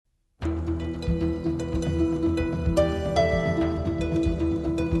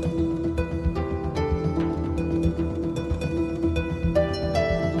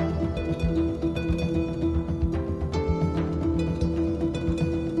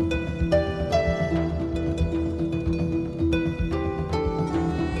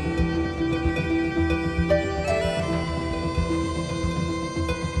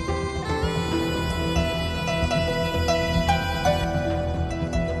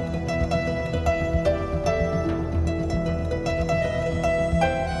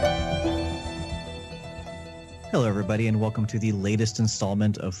Hello, everybody, and welcome to the latest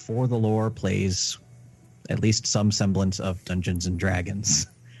installment of For the Lore Plays at least some semblance of Dungeons & Dragons.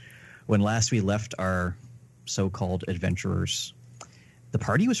 When last we left our so-called adventurers, the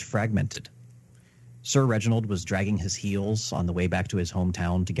party was fragmented. Sir Reginald was dragging his heels on the way back to his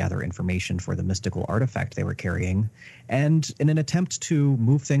hometown to gather information for the mystical artifact they were carrying, and in an attempt to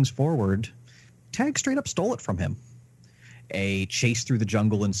move things forward, Tag straight up stole it from him. A chase through the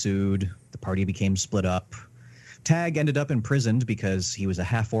jungle ensued. The party became split up. Tag ended up imprisoned because he was a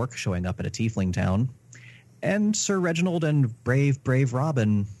half-orc showing up at a tiefling town. And Sir Reginald and brave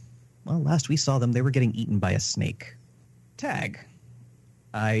Robin, well, last we saw them, they were getting eaten by a snake. Tag,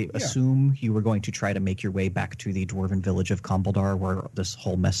 I assume you were going to try to make your way back to the dwarven village of Combledar where this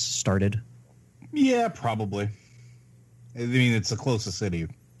whole mess started? Yeah, probably. I mean, it's the closest city,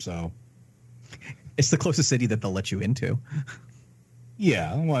 so... It's the closest city that they'll let you into.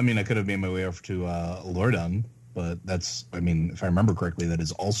 Yeah, well, I mean, I could have made my way over to Lordun, but that's, I mean, if I remember correctly, that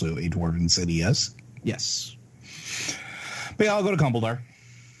is also a dwarven city, yes? Yes. But yeah, I'll go to Combledar.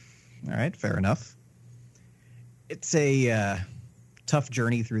 All right, fair enough. It's a tough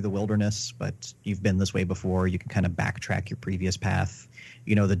journey through the wilderness, but you've been this way before. You can kind of backtrack your previous path.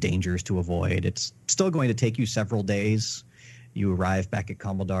 You know the dangers to avoid. It's still going to take you several days. You arrive back at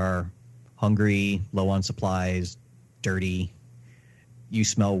Combledar hungry, low on supplies, dirty. You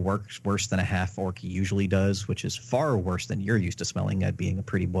smell worse than a half-orc usually does, which is far worse than you're used to smelling at being a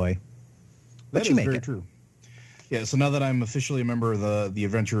pretty boy. But you make it. That is very true. Yeah, so now that I'm officially a member of the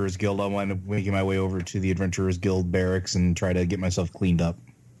Adventurers Guild, I'll wind up making my way over to the Adventurers Guild barracks and try to get myself cleaned up.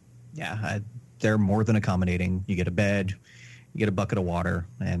 Yeah, they're more than accommodating. You get a bed, you get a bucket of water,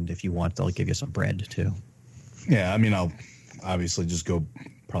 and if you want, they'll give you some bread, too. Yeah, I mean, I'll obviously just go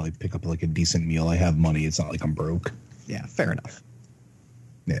probably pick up like a decent meal. I have money. It's not like I'm broke. Yeah, fair enough.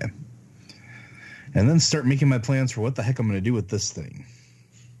 Yeah. And then start making my plans for what the heck I'm going to do with this thing.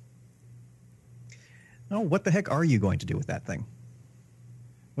 Oh, what the heck are you going to do with that thing?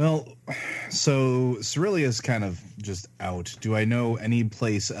 Well, so Cerilia's kind of just out. Do I know any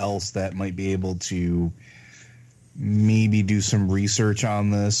place else that might be able to maybe do some research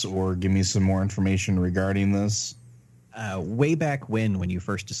on this or give me some more information regarding this? Way back when you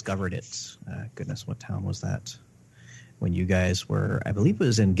first discovered it, goodness, what town was that? When you guys were, I believe it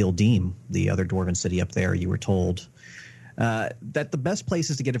was in Gildeem, the other dwarven city up there, you were told that the best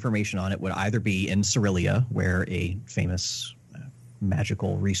places to get information on it would either be in Cerilia, where a famous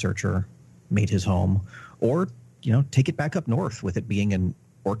magical researcher made his home, or, take it back up north, with it being an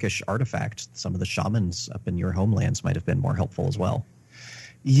orcish artifact. Some of the shamans up in your homelands might have been more helpful as well.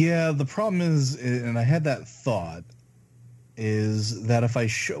 Yeah, the problem is, and I had that thought, is that if I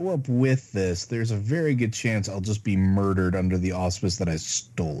show up with this, there's a very good chance I'll just be murdered under the auspice that I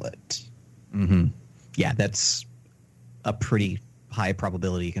stole it. Mm-hmm. Yeah, that's a pretty high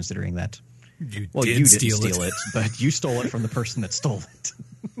probability considering that. You didn't steal it, but you stole it from the person that stole it.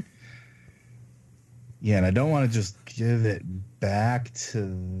 Yeah, and I don't want to just give it back to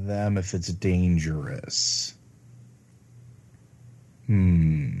them if it's dangerous.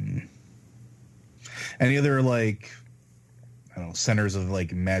 Any other, centers of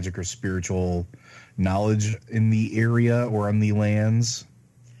magic or spiritual knowledge in the area or on the lands?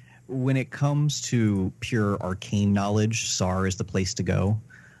 When it comes to pure arcane knowledge, SAR is the place to go.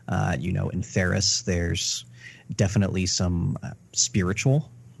 In Theris, there's definitely some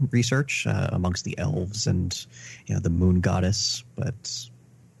spiritual research amongst the elves and, the moon goddess. But,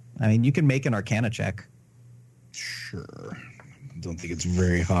 I mean, you can make an arcana check. Sure. Don't think it's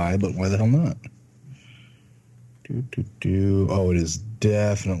very high, but why the hell not? Oh, it is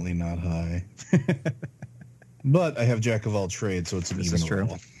definitely not high. But I have Jack of all trades, so it's an even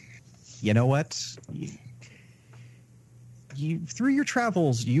roll. You know what? You through your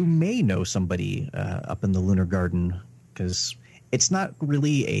travels, you may know somebody up in the Lunar Garden, because it's not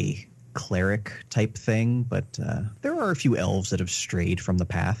really a cleric type thing, but there are a few elves that have strayed from the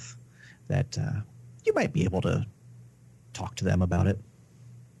path that you might be able to talk to them about it.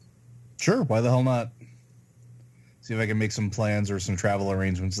 Sure, why the hell not? See if I can make some plans or some travel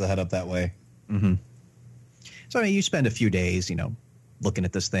arrangements to head up that way. Mm-hmm. So, I mean, you spend a few days, looking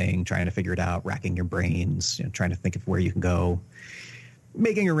at this thing, trying to figure it out, racking your brains, trying to think of where you can go,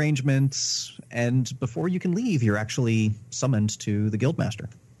 making arrangements, and before you can leave, you're actually summoned to the Guildmaster.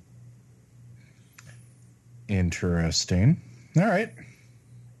 Interesting. All right.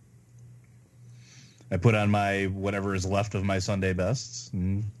 I put on my whatever is left of my Sunday bests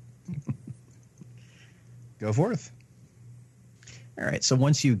and go forth. All right, so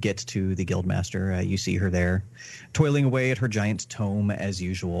once you get to the Guildmaster, you see her there, toiling away at her giant tome as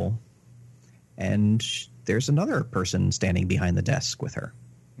usual. And there's another person standing behind the desk with her.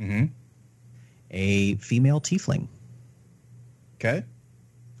 Mm-hmm. A female tiefling. Okay.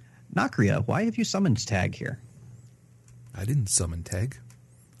 Nakria, why have you summoned Tag here? I didn't summon Tag.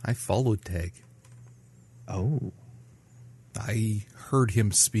 I followed Tag. Oh. I heard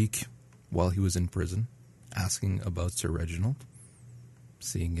him speak while he was in prison, asking about Sir Reginald.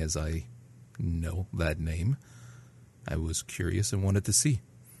 Seeing as I know that name, I was curious and wanted to see.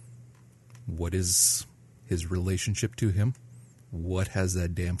 What is his relationship to him? What has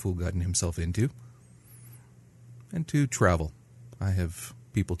that damn fool gotten himself into? And to travel. I have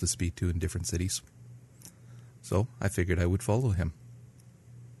people to speak to in different cities. So I figured I would follow him.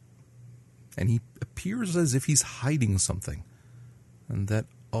 And he appears as if he's hiding something. And that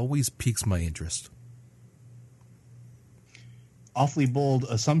always piques my interest. Awfully bold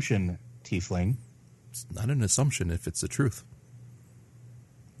assumption, tiefling. It's not an assumption if it's the truth.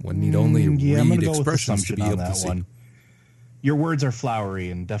 One need only I'm read gonna go with expressions to assumption be on able to that see. one. Your words are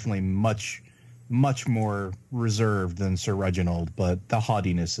flowery and definitely much more reserved than Sir Reginald, but the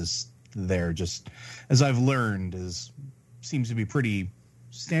haughtiness is there. Just as I've learned, seems to be pretty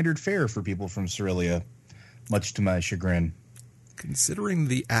standard fare for people from Cerelia, much to my chagrin. Considering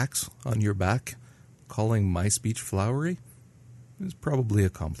the axe on your back, calling my speech flowery is probably a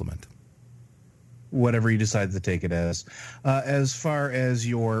compliment. Whatever you decide to take it as. As far as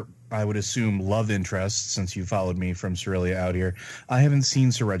your, I would assume, love interest, since you followed me from Cerelia out here, I haven't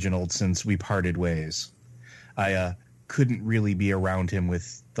seen Sir Reginald since we parted ways. I couldn't really be around him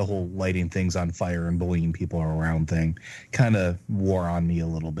with the whole lighting things on fire and bullying people around thing. Kind of wore on me a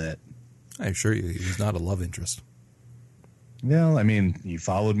little bit. I assure you, he was not a love interest. Well, I mean, you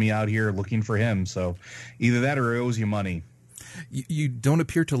followed me out here looking for him, so either that or he owes you money. You don't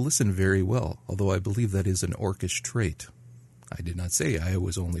appear to listen very well, although I believe that is an orcish trait. I did not say I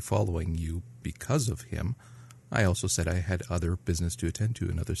was only following you because of him. I also said I had other business to attend to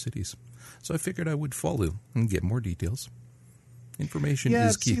in other cities. So I figured I would follow and get more details. Information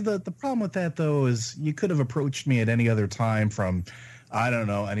is key. See, the problem with that, though, is you could have approached me at any other time from, I don't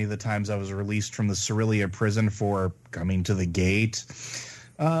know, any of the times I was released from the Cerelia prison for coming to the gate.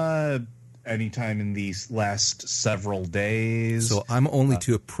 Anytime in these last several days. So I'm only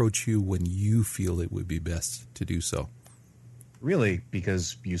to approach you when you feel it would be best to do so. Really?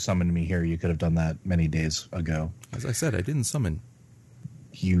 Because you summoned me here, you could have done that many days ago. As I said, I didn't summon.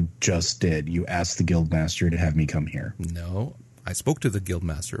 You just did. You asked the guildmaster to have me come here. No, I spoke to the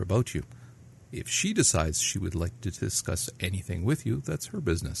guildmaster about you. If she decides she would like to discuss anything with you, that's her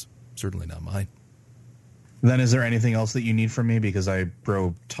business. Certainly not mine. Then is there anything else that you need from me? Because I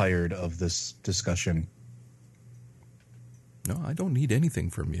grow tired of this discussion. No, I don't need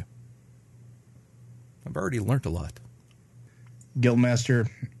anything from you. I've already learnt a lot. Guildmaster,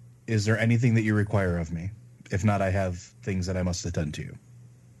 is there anything that you require of me? If not, I have things that I must attend to.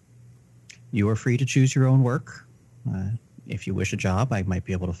 You are free to choose your own work. If you wish a job, I might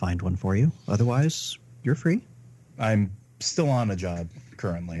be able to find one for you. Otherwise, you're free. I'm still on a job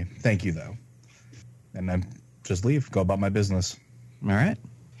currently. Thank you, though. And I'm just leave, go about my business. All right.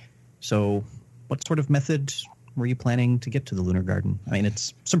 So what sort of method were you planning to get to the Lunar Garden? I mean,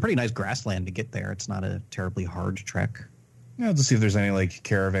 it's some pretty nice grassland to get there. It's not a terribly hard trek. Yeah, to see if there's any like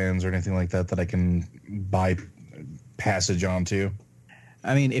caravans or anything like that that I can buy passage onto.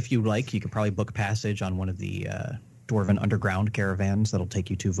 I mean, if you like, you could probably book passage on one of the Dwarven underground caravans that'll take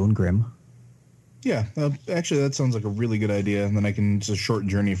you to Vungrim. Yeah, actually, that sounds like a really good idea. And then I can, it's a short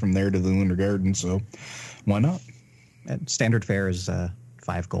journey from there to the Lunar Garden, so why not? And standard fare is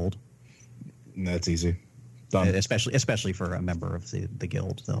 5 gold. That's easy. Done. Especially for a member of the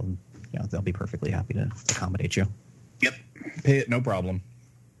guild. They'll be perfectly happy to accommodate you. Yep. Pay it, no problem.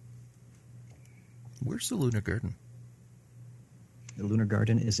 Where's the Lunar Garden? The Lunar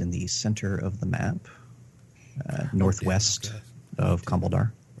Garden is in the center of the map, northwest of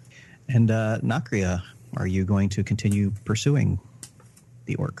Kumbaldar. And Nakria, are you going to continue pursuing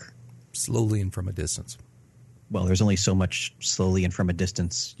the orc? Slowly and from a distance. Well, there's only so much slowly and from a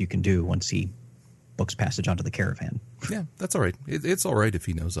distance you can do once he books passage onto the caravan. Yeah, that's all right. It's all right if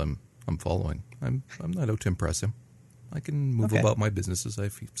he knows I'm following. I'm not out to impress him. I can move about my business as I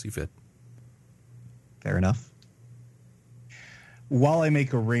see fit. Fair enough. While I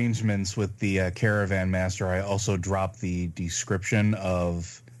make arrangements with the caravan master, I also drop the description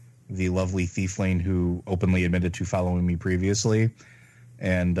of the lovely thiefling who openly admitted to following me previously,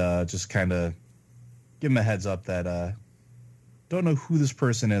 and just kind of give him a heads up that don't know who this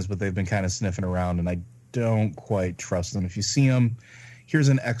person is, but they've been kind of sniffing around, and I don't quite trust them. If you see them, here's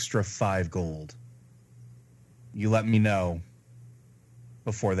an extra 5 gold. You let me know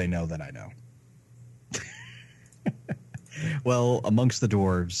before they know that I know. Well, amongst the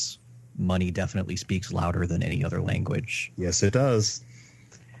dwarves, money definitely speaks louder than any other language. Yes, it does.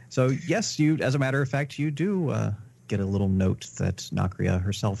 So, yes, you, as a matter of fact, you do get a little note that Nakria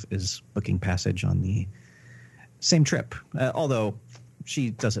herself is booking passage on the same trip. Although she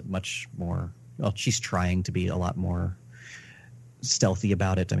does it much more. Well, she's trying to be a lot more stealthy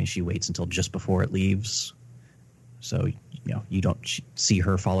about it. I mean, she waits until just before it leaves. So, you don't see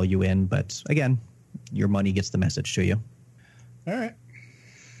her follow you in. But again, your money gets the message to you. All right.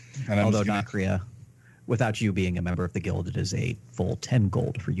 And I'm Although just gonna- Nakria, without you being a member of the guild, it is a full 10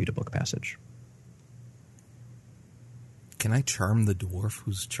 gold for you to book passage. Can I charm the dwarf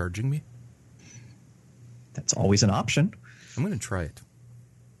who's charging me? That's always an option. I'm going to try it.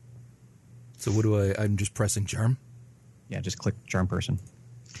 So what do I'm just pressing charm? Yeah, just click charm person.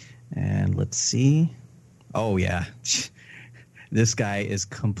 And let's see. Oh, yeah. This guy is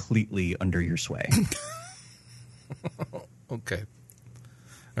completely under your sway. Okay.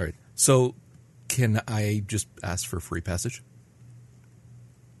 All right. So can I just ask for free passage?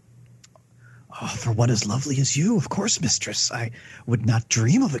 Oh, for one as lovely as you, of course, mistress. I would not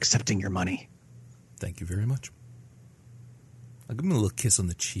dream of accepting your money. Thank you very much. I'll give him a little kiss on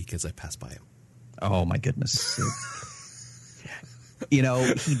the cheek as I pass by him. Oh, my goodness. He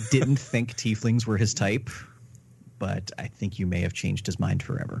didn't think tieflings were his type, but I think you may have changed his mind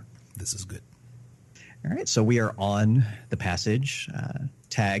forever. This is good. All right, so we are on the passage.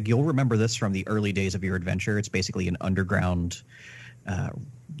 Tag, you'll remember this from the early days of your adventure. It's basically an underground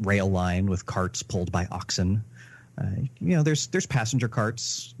rail line with carts pulled by oxen. There's passenger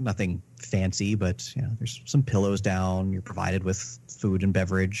carts, nothing fancy, but there's some pillows down. You're provided with food and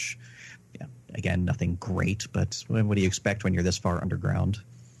beverage. Yeah, again, nothing great, but what do you expect when you're this far underground?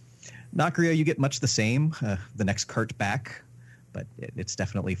 Nakria, you get much the same. The next cart back, but it's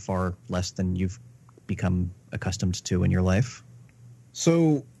definitely far less than you've become accustomed to in your life.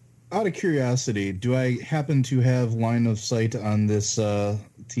 So, out of curiosity, do I happen to have line of sight on this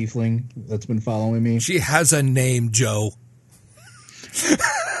tiefling that's been following me? She has a name, Joe.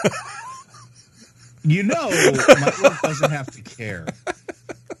 My orc doesn't have to care.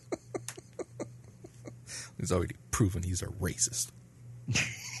 He's already proven he's a racist.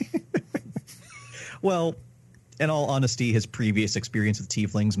 Well, in all honesty, his previous experience with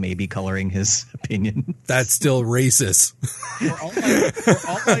tieflings may be coloring his opinion. That's still racist. For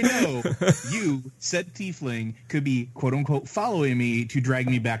all I know, you, said tiefling, could be, quote-unquote, following me to drag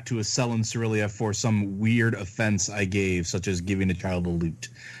me back to a cell in Cerelia for some weird offense I gave, such as giving a child a loot.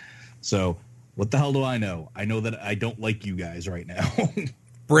 So, what the hell do I know? I know that I don't like you guys right now.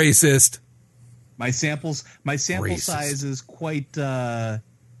 Racist. My sample Racist. size is quite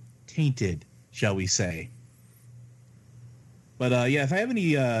tainted, shall we say. But if I have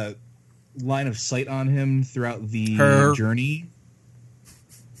any line of sight on him throughout the journey,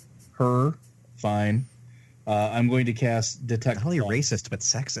 fine. I'm going to cast Detect. Not only racist, but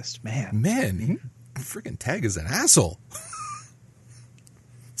sexist. Man. Man, freaking Tag is an asshole.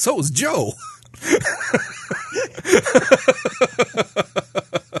 So is Joe.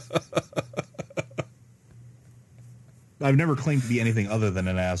 I've never claimed to be anything other than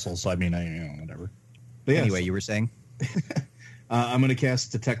an asshole, so I mean, whatever. But yeah, Anyway, you were saying? I'm going to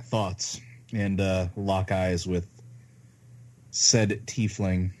cast Detect Thoughts and lock eyes with said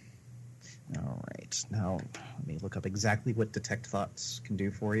tiefling. All right. Now, let me look up exactly what Detect Thoughts can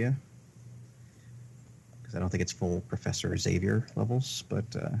do for you. Because I don't think it's full Professor Xavier levels, but...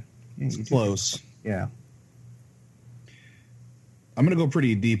 It's close. Yeah. I'm going to go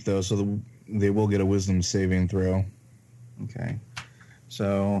pretty deep, though, so they will get a wisdom saving throw. Okay.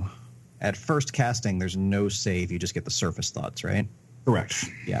 So, at first casting, there's no save. You just get the surface thoughts, right? Correct.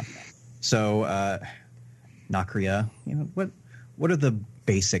 Yeah. So, Nakria, what are the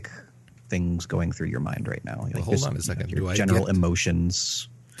basic things going through your mind right now? Like hold on a second. Your general emotions.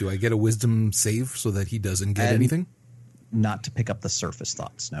 Do I get a wisdom save so that he doesn't get anything? Not to pick up the surface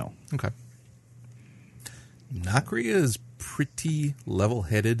thoughts, no. Okay. Nakria is pretty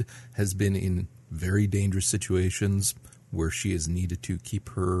level-headed, has been in very dangerous situations where she is needed to keep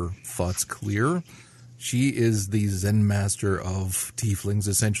her thoughts clear. She is the Zen master of tieflings,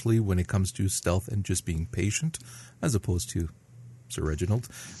 essentially, when it comes to stealth and just being patient, as opposed to Sir Reginald.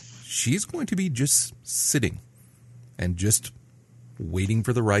 She's going to be just sitting and just waiting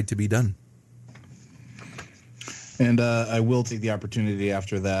for the ride to be done. And I will take the opportunity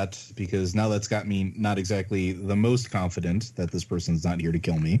after that, because now that's got me not exactly the most confident that this person's not here to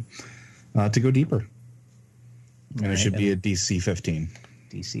kill me, to go deeper. And it should be a DC 15.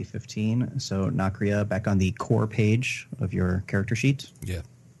 DC 15. So, Nakria, back on the core page of your character sheet. Yeah.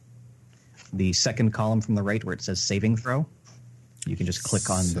 The second column from the right where it says saving throw, you can just click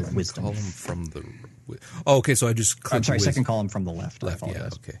on the wisdom. Column from the. Oh, okay. So I just clicked. I'm sorry, second column from the left. Left. Yeah.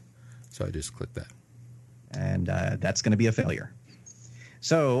 Okay. So I just clicked that. And that's going to be a failure.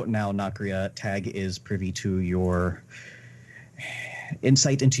 So now, Nakria, Tag is privy to your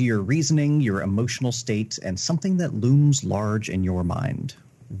insight into your reasoning, your emotional state, and something that looms large in your mind.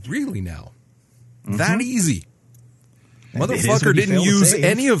 Really now? That easy? And it is Motherfucker when you didn't fail to use save.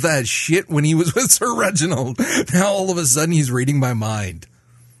 any of that shit when he was with Sir Reginald. Now all of a sudden he's reading my mind.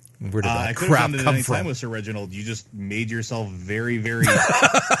 Where did I that could crap have done it come any time from? with Sir Reginald. You just made yourself very, very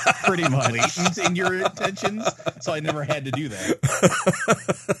Pretty much. blatant in your intentions, so I never had to do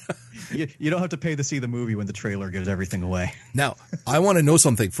that. You don't have to pay to see the movie when the trailer gives everything away. Now, I want to know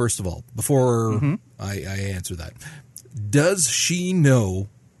something, first of all, before I answer that. Does she know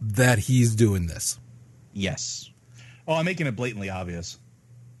that he's doing this? Yes. Oh, I'm making it blatantly obvious.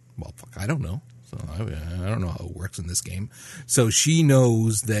 Well, fuck, I don't know. So I don't know how it works in this game. So she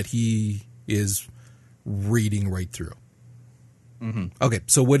knows that he is reading right through. Okay,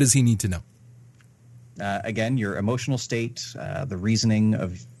 so what does he need to know? Again, your emotional state, the reasoning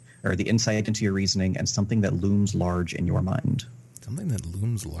or the insight into your reasoning, and something that looms large in your mind. Something that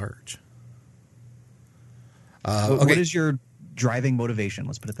looms large. What is your driving motivation?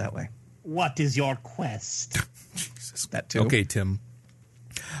 Let's put it that way. What is your quest? Jesus. That too. Okay, Tim.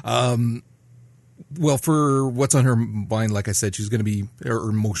 Well, for what's on her mind, like I said, she's going to be her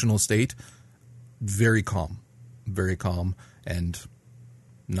emotional state very calm, and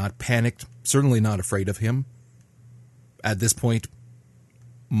not panicked. Certainly not afraid of him. At this point,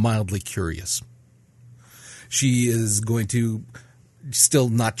 mildly curious. She is going to still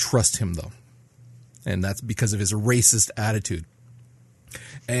not trust him, though, and that's because of his racist attitude.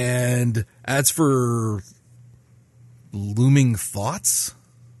 And as for looming thoughts,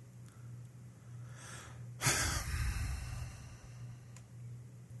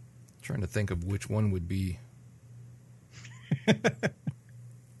 trying to think of which one would be.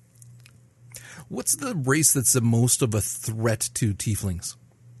 What's the race that's the most of a threat to tieflings?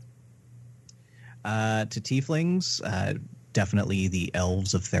 To tieflings, definitely the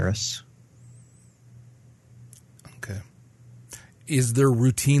elves of Theros. Okay. Is there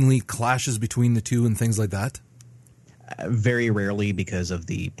routinely clashes between the two and things like that? Very rarely because of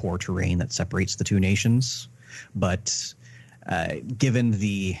the poor terrain that separates the two nations. But given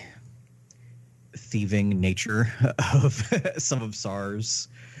the thieving nature of some of SAR's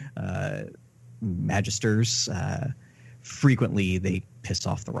magisters, frequently they piss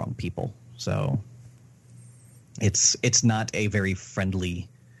off the wrong people. So it's not a very friendly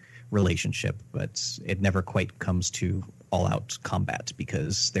relationship, but it never quite comes to all-out combat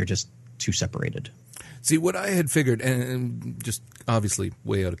because they're just too separated. See, what I had figured, and just obviously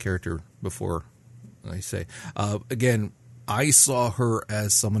way out of character before I say, again, I saw her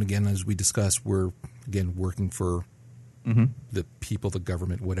as someone, again, as we discussed, we're, again, working for the people, the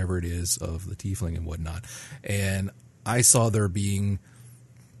government, whatever it is, of the tiefling and whatnot. And I saw there being,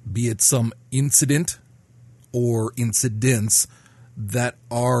 be it some incident or incidents that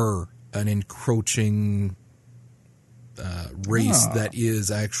are an encroaching race that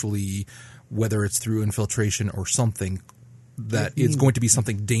is actually, whether it's through infiltration or something, that it's going to be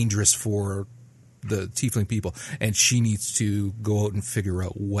something dangerous for the tiefling people, and she needs to go out and figure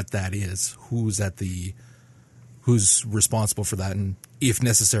out what that is, who's responsible for that, and if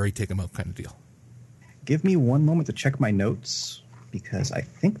necessary, take them out, kind of deal. Give me one moment to check my notes, because I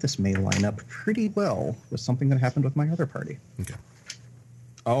think this may line up pretty well with something that happened with my other party. Okay.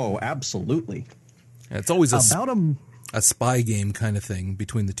 Oh, absolutely. And it's always a spy game kind of thing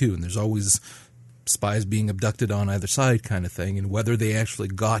between the two, and there's always spies being abducted on either side kind of thing, and whether they actually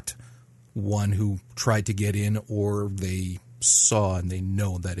got one who tried to get in or they saw and they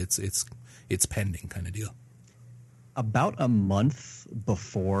know that it's pending kind of deal. About a month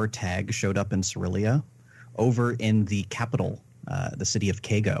before Tag showed up in Cerelia, over in the capital, the city of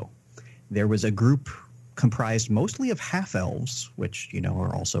Kago, there was a group comprised mostly of half-elves, which,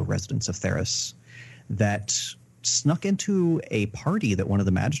 are also residents of Theros, that snuck into a party that one of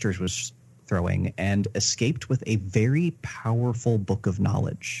the magisters was throwing and escaped with a very powerful book of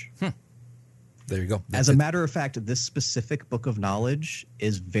knowledge. There you go. As a matter of fact, this specific book of knowledge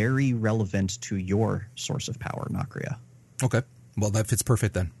is very relevant to your source of power, Nakria. Okay. Well, that fits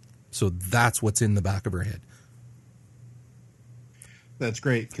perfect then. So that's what's in the back of her head. That's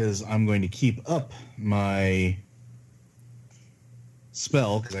great, because I'm going to keep up my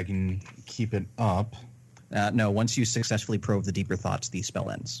spell, because I can keep it up. No, once you successfully probe the deeper thoughts, the spell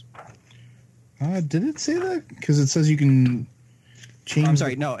ends. Did it say that? Because it says you can change. I'm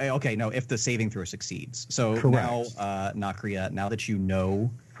sorry. No. Okay. No. If the saving throw succeeds. So Correct. now, Nakria, now that you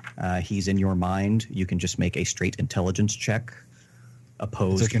know he's in your mind, you can just make a straight intelligence check. It's a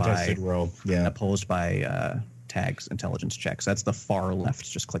Opposed contested by roll. Yeah. opposed by Tag's intelligence checks. That's the far left.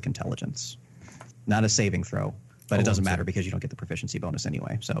 Just click intelligence. Not a saving throw, but it doesn't matter because you don't get the proficiency bonus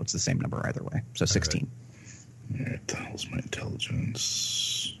anyway. So it's the same number either way. So 16. It tells my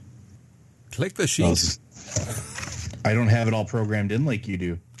intelligence. Click the sheet. I don't have it all programmed in like you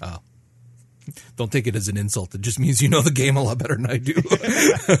do. Oh. Don't take it as an insult. It just means you know the game a lot better than I do.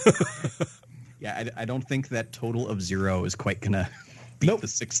 Yeah, I don't think that total of 0 is quite gonna beat the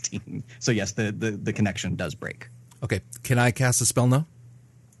 16. So yes, the connection does break. Okay. Can I cast a spell now?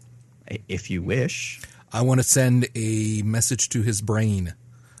 If you wish. I want to send a message to his brain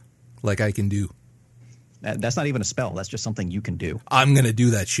like I can do. That's not even a spell. That's just something you can do. I'm going to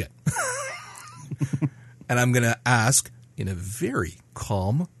do that shit. And I'm going to ask in a very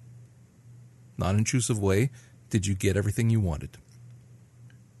calm, non-intrusive way, did you get everything you wanted?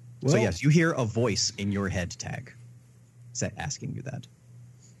 So yes, you hear a voice in your head, Tag, asking you that.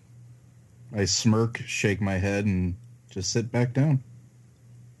 I smirk, shake my head, and just sit back down.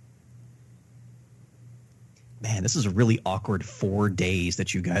 Man, this is a really awkward 4 days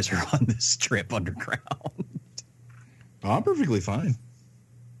that you guys are on this trip underground. Oh, I'm perfectly fine.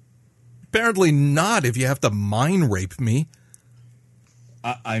 Apparently not if you have to mind rape me.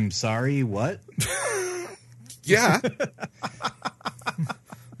 I'm sorry, what? Yeah.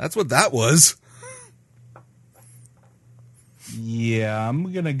 That's what that was. Yeah,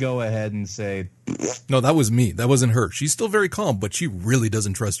 I'm going to go ahead and say... No, that was me. That wasn't her. She's still very calm, but she really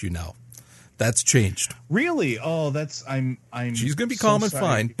doesn't trust you now. That's changed. Really? Oh, that's... I'm. She's going to be so calm and sorry.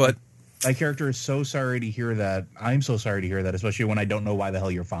 fine, but... My character is so sorry to hear that. I'm so sorry to hear that, especially when I don't know why the hell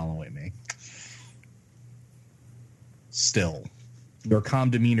you're following me. Still, your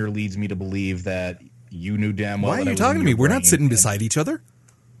calm demeanor leads me to believe that you knew damn well. Why are that I you was talking in to me? your We're not brain, sitting and- beside each other.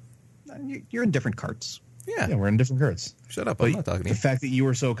 You're in different carts. Yeah. Yeah, we're in different carts. Shut up. But I'm not talking to the you. fact that you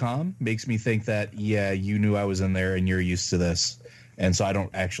were so calm makes me think that, yeah, you knew I was in there and you're used to this. And so I don't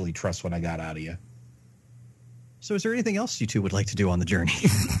actually trust what I got out of you. So is there anything else you two would like to do on the journey?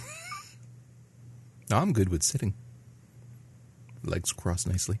 No, I'm good with sitting. Legs crossed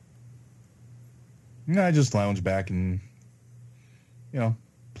nicely. No, I just lounge back and,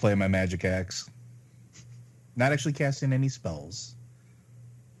 play my magic axe. Not actually casting any spells.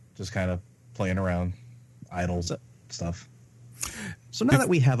 Just kind of playing around, idle stuff. So now that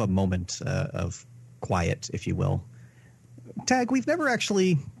we have a moment of quiet, if you will, Tag, we've never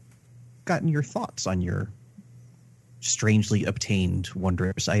actually gotten your thoughts on your strangely obtained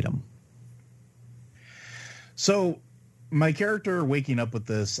wondrous item. So my character waking up with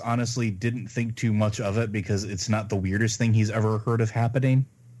this honestly didn't think too much of it because it's not the weirdest thing he's ever heard of happening.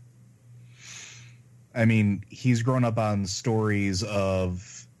 I mean, he's grown up on stories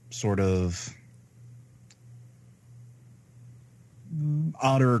of sort of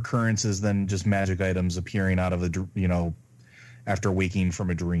odder occurrences than just magic items appearing out of after waking from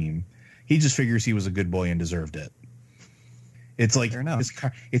a dream. He just figures he was a good boy and deserved it. It's like Fair enough.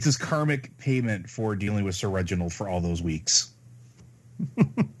 it's his karmic payment for dealing with Sir Reginald for all those weeks.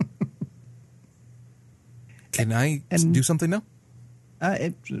 Can I do something now?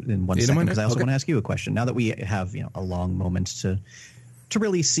 In one You don't second, mind? because I also Okay. want to ask you a question. Now that we have a long moment to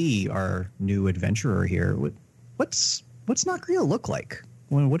really see our new adventurer here, what's Nakria look like?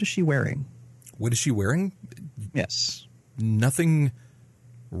 What is she wearing? What is she wearing? Yes. Nothing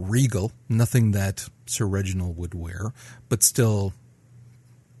regal, nothing that Sir Reginald would wear, but still,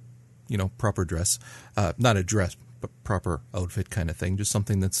 proper dress. Not a dress, but proper outfit kind of thing. Just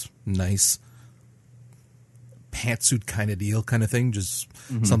something that's nice, pantsuit kind of deal kind of thing. Just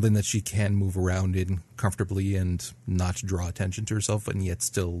something that she can move around in comfortably and not draw attention to herself, and yet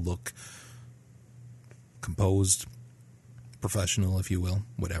still look composed, professional, if you will,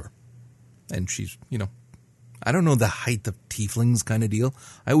 whatever. And she's, I don't know the height of tieflings kind of deal.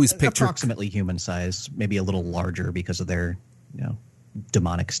 I always picture Approximately human sized, maybe a little larger because of their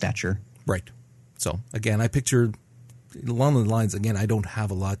demonic stature. right. So again, I picture along the lines. Again, I don't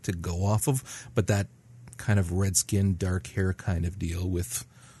have a lot to go off of, but that kind of red skin, dark hair kind of deal with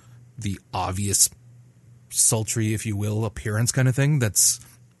the obvious sultry, if you will, appearance kind of thing. That's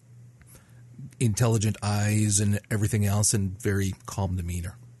intelligent eyes and everything else, and very calm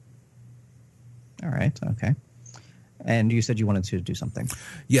demeanor. All right. Okay. And you said you wanted to do something.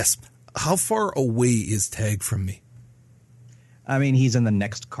 Yes. How far away is Tag from me? I mean, he's in the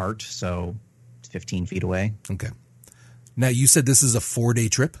next cart, so 15 feet away. Okay. Now, you said this is a 4-day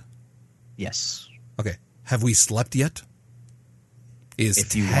trip? Yes. Okay. Have we slept yet? Is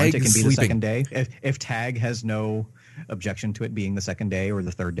If you Tag want, it can be sleeping? the second day. If Tag has no objection to it being the second day or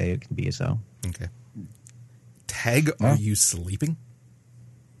the third day, it can be so. Okay. Tag, are you sleeping?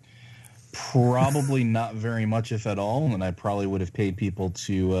 Probably not very much, if at all, and I probably would have paid people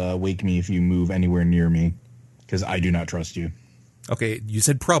to wake me if you move anywhere near me, because I do not trust you. Okay, you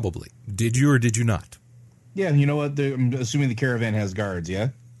said probably. Did you or did you not? Yeah, you know what? I'm assuming the caravan has guards, yeah?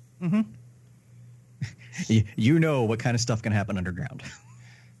 You know what kind of stuff can happen underground.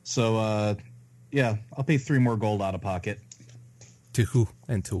 So, yeah, I'll pay 3 more gold out of pocket To who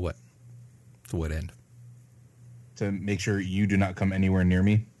and to what? To what end? to make sure you do not come anywhere near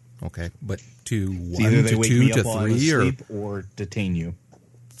me. Okay, but to It's 1 either they to wake 2 me to up while I'm 3 or asleep or detain you.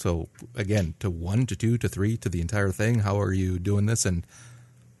 so again to 1 to 2 to 3 to the entire thing. How are you doing this? And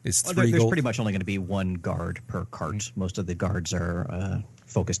is Well, 3 there's gold? pretty much only going to be one guard per cart. Most of the guards are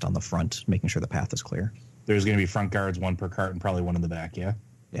focused on the front, making sure the path is clear. There's going to be front guards, 1 per cart, and probably 1 in the back, yeah?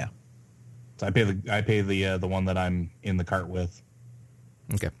 Yeah. So I pay the one that I'm in the cart with.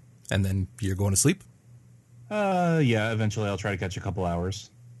 Okay, and then you're going to sleep. Yeah, eventually I'll try to catch a couple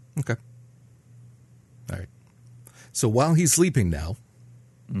hours. Okay. All right. So while he's sleeping now,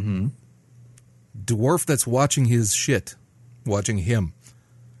 dwarf that's watching his shit, watching him,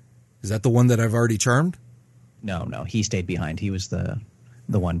 is that the one that I've already charmed? No, he stayed behind. He was the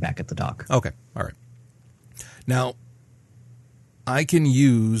one back at the dock. Okay. All right. Now, I can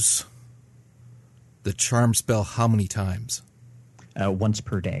use the charm spell how many times? Once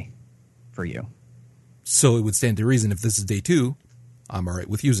per day for you. So it would stand to reason if this is day 2, I'm all right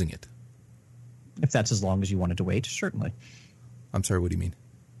with using it. If that's as long as you wanted to wait, certainly. I'm sorry, what do you mean?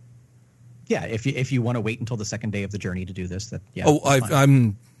 Yeah, if you want to wait until the second day of the journey to do this, that yeah. Oh, that's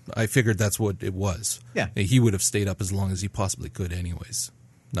fine. I figured that's what it was. Yeah. He would have stayed up as long as he possibly could anyways,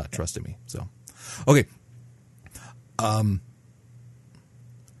 not trusting me. So, okay.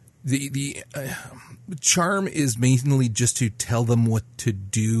 The charm is mainly just to tell them what to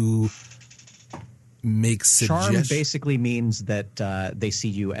do, make Charm suggestions. basically means that they see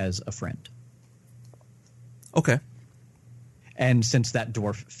you as a friend. Okay. And since that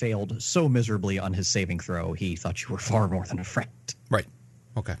dwarf failed so miserably on his saving throw, he thought you were far more than a friend. Right.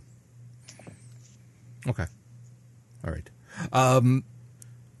 Okay. Okay. All right.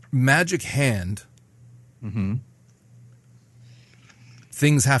 Magic hand. Mm-hmm.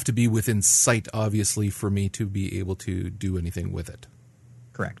 Things have to be within sight, obviously, for me to be able to do anything with it.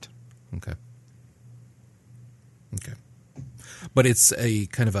 Correct. Okay. Okay. But it's a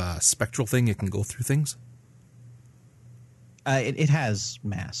kind of a spectral thing. It can go through things. It has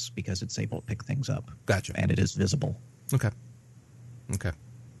mass because it's able to pick things up. Gotcha. And it is visible. Okay. Okay.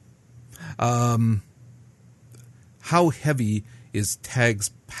 How heavy is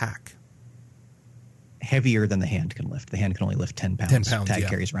Tag's pack? Heavier than the hand can lift. The hand can only lift 10 pounds. 10 pounds, Tag yeah.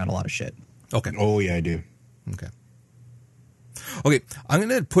 carries around a lot of shit. Okay. Oh, yeah, I do. Okay. Okay. I'm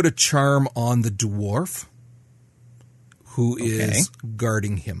going to put a charm on the dwarf who is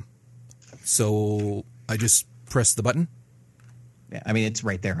guarding him. So I just press the button. Yeah, I mean, it's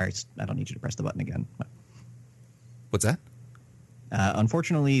right there. I don't need you to press the button again. What's that?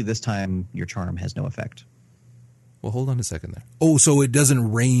 Unfortunately, this time your charm has no effect. Well, hold on a second there. Oh, so it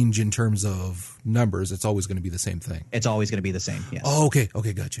doesn't range in terms of numbers. It's always going to be the same thing. It's always going to be the same, yes. Oh, okay.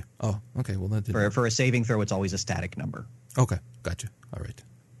 Okay, gotcha. Oh, okay. Well, that did. For a saving throw, it's always a static number. Okay, gotcha. All right.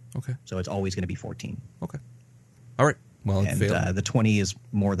 Okay. So it's always going to be 14. Okay. All right. Well, it And failed. the 20 is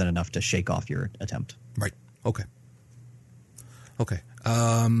more than enough to shake off your attempt. Right. Okay. Okay.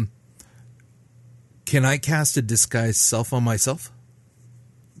 Can I cast a disguise self on myself?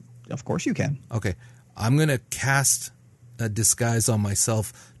 Of course you can. Okay. I'm going to cast a disguise on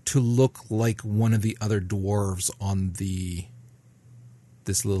myself to look like one of the other dwarves on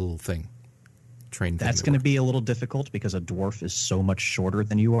this little thing. Train thing. That's going to be a little difficult because a dwarf is so much shorter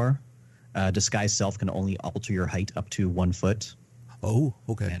than you are. Disguise self can only alter your height up to 1 foot, Oh,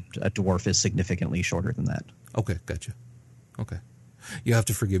 okay. and a dwarf is significantly shorter than that. Okay, gotcha. Okay. You have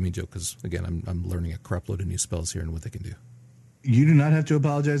to forgive me, Joe, because, again, I'm learning a crapload of new spells here and what they can do. You do not have to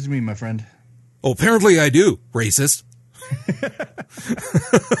apologize to me, my friend. Oh, apparently I do, racist.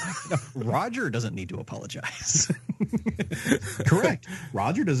 Roger doesn't need to apologize. Correct.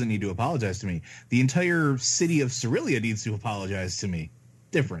 Roger doesn't need to apologize to me. The entire city of Cerelia needs to apologize to me.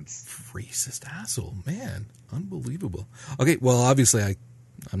 Difference. Racist asshole, man. Unbelievable. Okay, well, obviously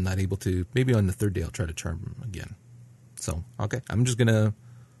I'm not able to. Maybe on the third day I'll try to charm him again. So, okay, I'm just going to,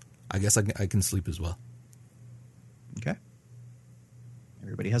 I guess I can sleep as well. Okay.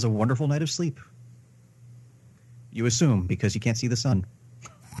 Everybody has a wonderful night of sleep. You assume, because you can't see the sun.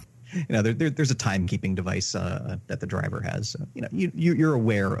 there's a timekeeping device that the driver has. So, you're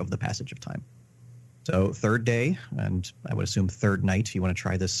aware of the passage of time. So third day, and I would assume third night, you want to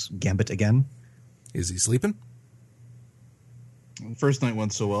try this gambit again? Is he sleeping? First night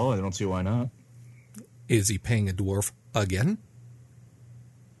went so well, I don't see why not. Is he paying a dwarf again?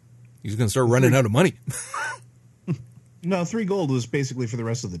 He's going to start running out of money. No, 3 gold was basically for the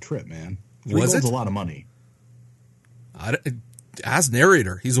rest of the trip, man. 3 Was gold's it? a lot of money. Ask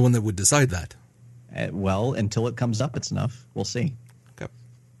narrator. He's the one that would decide that. Well, until it comes up, it's enough. We'll see. Okay.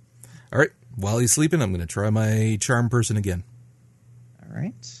 All right. While he's sleeping, I'm going to try my charm person again. All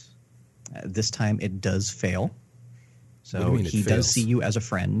right. This time it does fail. What So do you mean it he fails? does see you as a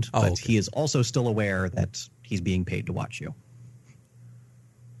friend, Oh, but okay. he is also still aware that he's being paid to watch you.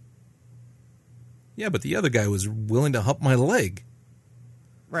 Yeah, but the other guy was willing to hump my leg.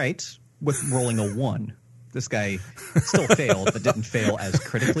 Right. With rolling a 1. This guy still failed, but didn't fail as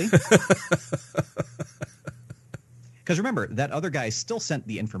critically. Because remember, that other guy still sent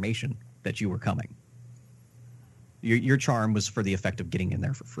the information that you were coming. Your charm was for the effect of getting in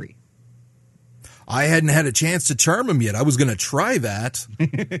there for free. I hadn't had a chance to charm him yet. I was going to try that.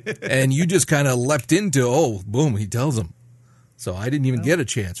 And you just kind of leapt into, oh, boom, he tells him. So I didn't even get a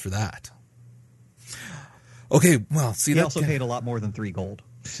chance for that. Okay, well, see, He that also paid a lot more than 3 gold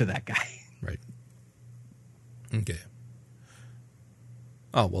to that guy. Right. Okay.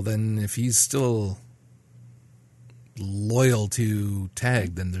 Oh, well, then if he's still loyal to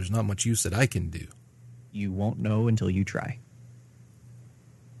Tag, then there's not much use that I can do. You won't know until you try.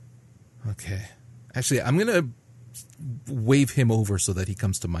 Okay. Actually, I'm going to wave him over so that he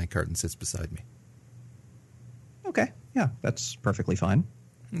comes to my cart and sits beside me. Okay. Yeah, that's perfectly fine.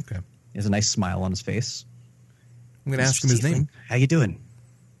 Okay. He has a nice smile on his face. I'm going to ask him his name. How you doing?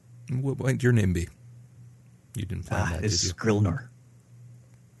 What might your name be? You didn't find that, did It's you? Grilnor.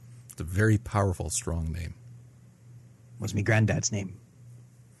 It's a very powerful, strong name. Was me granddad's name.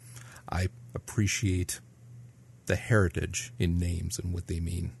 I appreciate the heritage in names and what they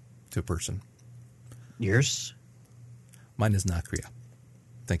mean to a person. Yours? Mine is Nakria.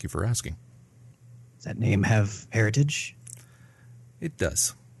 Thank you for asking. Does that name have heritage? It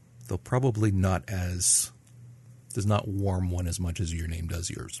does. Though probably not as... does not warm one as much as your name does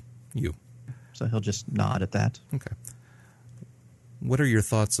yours. You. So he'll just nod at that. Okay. What are your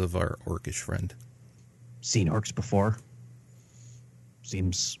thoughts of our orcish friend? Seen orcs before.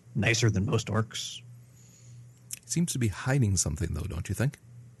 Seems nicer than most orcs. Seems to be hiding something, though, don't you think?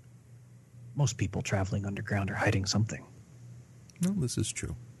 Most people traveling underground are hiding something. No, this is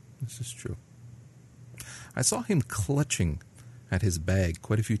true. This is true. I saw him clutching at his bag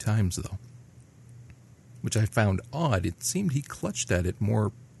quite a few times, though, which I found odd. It seemed he clutched at it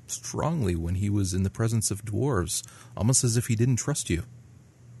more strongly when he was in the presence of dwarves, almost as if he didn't trust you.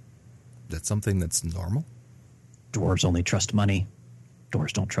 Is that something that's normal? Dwarves only trust money.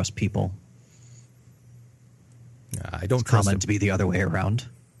 Dwarves don't trust people. I don't It's trust common him. to be the other way around.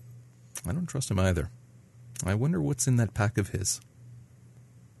 I don't trust him either. I wonder what's in that pack of his.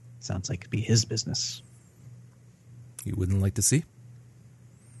 Sounds like it'd be his business. You wouldn't like to see?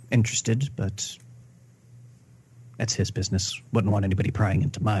 Interested, but that's his business. Wouldn't want anybody prying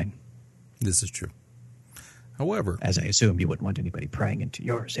into mine. This is true. However, As I assume you wouldn't want anybody prying into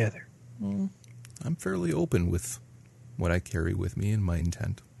yours either. I'm fairly open with what I carry with me and my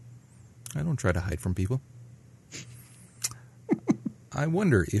intent. I don't try to hide from people. I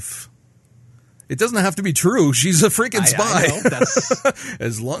wonder if... It doesn't have to be true. She's a freaking spy. I know, that's...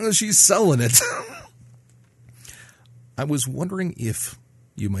 As long as she's selling it. I was wondering if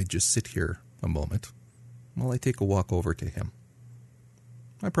you might just sit here a moment while I take a walk over to him.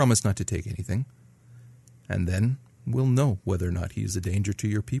 I promise not to take anything. And then we'll know whether or not he's a danger to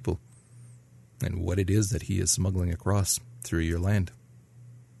your people and what it is that he is smuggling across through your land.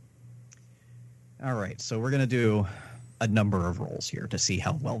 All right, so we're going to do a number of rolls here to see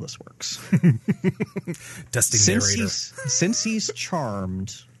how well this works. Testing narrator. Since he's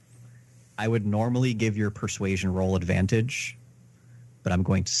charmed, I would normally give your persuasion roll advantage, but I'm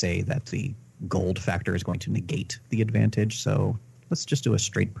going to say that the gold factor is going to negate the advantage, so let's just do a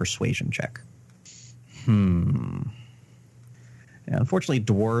straight persuasion check. Yeah, unfortunately,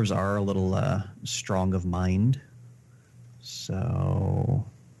 dwarves are a little strong of mind, so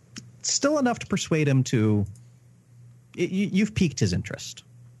still enough to persuade him to... You've piqued his interest.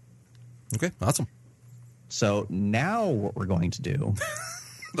 Okay, awesome. So now what we're going to do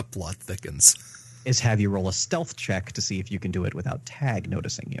The plot thickens. is have you roll a stealth check to see if you can do it without Tag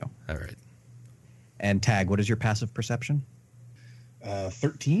noticing you. All right. And Tag, what is your passive perception?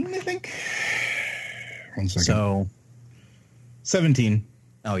 13, I think. 1 second. So 17.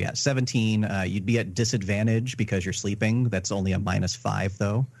 Oh yeah, 17. You'd be at disadvantage because you're sleeping. That's only a -5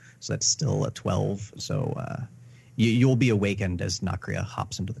 though, so that's still a 12. So you'll be awakened as Nakria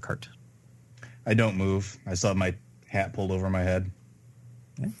hops into the cart. I don't move. I still have my hat pulled over my head.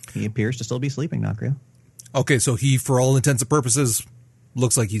 Okay. He appears to still be sleeping, Nakria. Okay, so he, for all intents and purposes,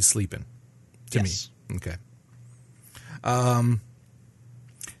 looks like he's sleeping. To Yes. me. Okay.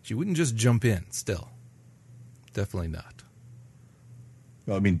 She wouldn't just jump in, still. Definitely not.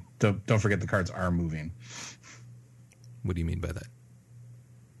 Well, I mean, don't forget the carts are moving. What do you mean by that?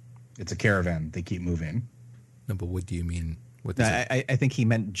 It's a caravan. They keep moving. No, but what do you mean? What does it- I think he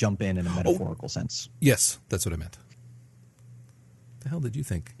meant jump in a metaphorical sense. Yes, that's what I meant. The hell did you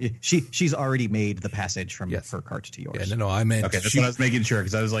think? She's already made the passage from Yes. her cart to yours. Yeah, no, I meant Okay, that's what I was making sure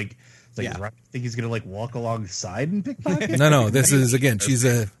because I was like, Yeah. I think he's gonna like walk alongside and pickpocket. No, this is, again, she's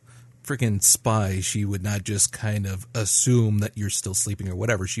a freaking spy. She would not just kind of assume that you're still sleeping or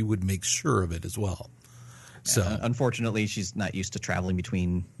whatever. She would make sure of it as well. So, Unfortunately, she's not used to traveling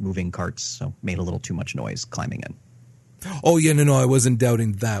between moving carts, so made a little too much noise climbing in. oh, yeah, no, I wasn't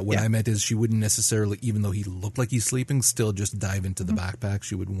doubting that. What Yeah. I meant is she wouldn't necessarily, even though he looked like he's sleeping, still just dive into Mm-hmm. the backpack.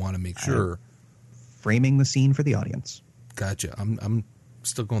 She would want to make sure. Framing the scene for the audience. Gotcha. I'm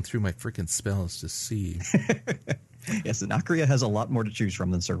still going through my freaking spells to see. Yes, Nakria has a lot more to choose from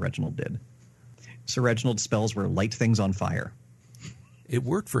than Sir Reginald did. Sir Reginald's spells were light things on fire, It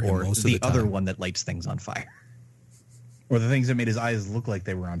worked for him or most of the the time. other one that lights things on fire. Or the things that made his eyes look like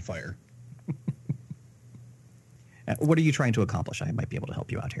they were on fire. What are you trying to accomplish? I might be able to help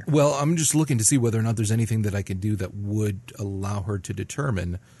you out here. Well, I'm just looking to see whether or not there's anything that I can do that would allow her to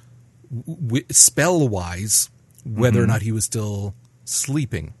determine, spell-wise, whether or not he was still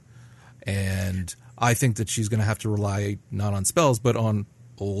sleeping. And I think that she's going to have to rely not on spells, but on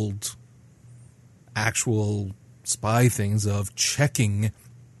old, actual spy things of checking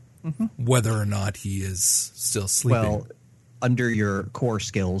whether or not he is still sleeping. Well, under your core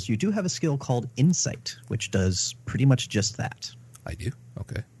skills, you do have a skill called Insight, which does pretty much just that. I do?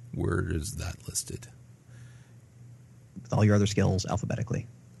 Okay. Where is that listed? With all your other skills alphabetically.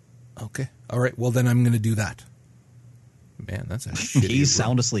 Okay. All right. Well, then I'm going to do that. Man, that's a shitty He's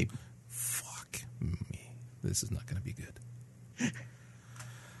sound asleep. Fuck me. This is not going to be good.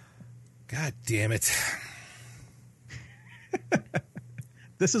 God damn it.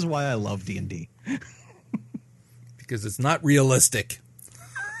 This is why I love D&D. Because it's not realistic.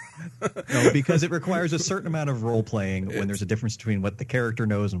 No, because it requires a certain amount of role playing when there's a difference between what the character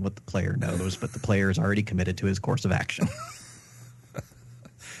knows and what the player knows, but the player is already committed to his course of action.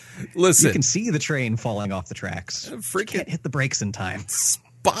 Listen, You can see the train falling off the tracks. You freaking- can't hit the brakes in time.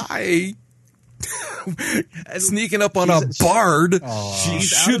 spy sneaking up on a She's- bard. She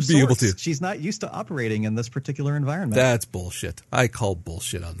She's out should of be able to. sorts. She's not used to operating in this particular environment. That's bullshit. I call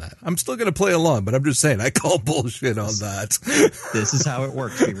bullshit on that. I'm still going to play along, but I'm just saying I call bullshit on that. This is how it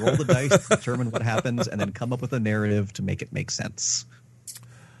works. We roll the dice, determine what happens, and then come up with a narrative to make it make sense.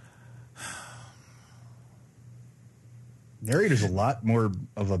 Narrator's a lot more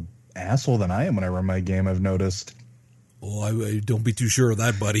of a asshole than I am when I run my game, I've noticed. Oh, I don't be too sure of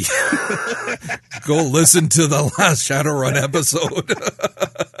that, buddy. Go listen to the last Shadowrun episode.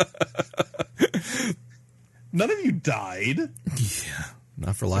 None of you died. Yeah,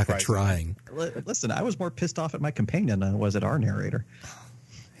 not for lack of Surprising. trying. Listen, I was more pissed off at my companion than I was at our narrator.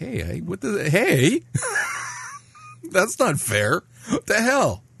 Hey, hey, that's not fair. What the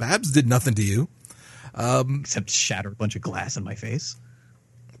hell? Babs did nothing to you. Except shatter a bunch of glass in my face.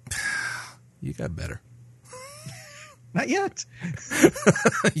 You got better. Not yet.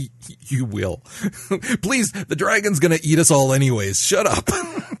 You will. Please, the dragon's going to eat us all anyways. Shut up.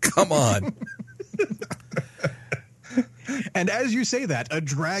 Come on. And as you say that, a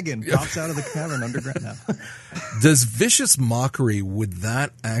dragon pops out of the cavern underground now. Does vicious mockery, would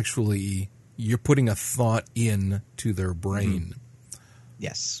that actually, you're putting a thought in to their brain?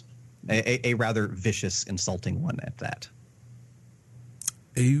 Yes. A rather vicious, insulting one at that.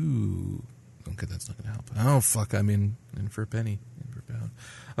 Ooh. Okay, that's not going to help. Oh, fuck. I'm in for a penny. In for a pound.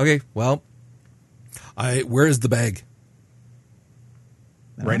 Okay, well, where is the bag?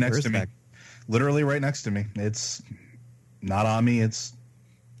 Right next Where's to me. that? Literally right next to me. It's not on me. It's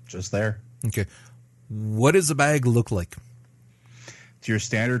just there. Okay. What does the bag look like? It's your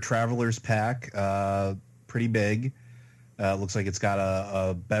standard traveler's pack. Pretty big. Looks like it's got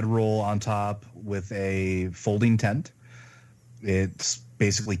a bedroll on top with a folding tent. It's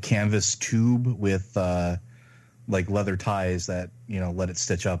basically canvas tube with like leather ties that, let it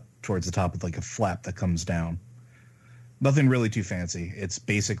stitch up towards the top with like a flap that comes down. Nothing really too fancy. It's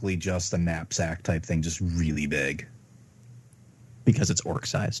basically just a knapsack type thing, just really big. because it's orc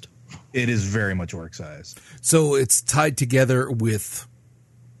sized. It is very much orc sized. So it's tied together with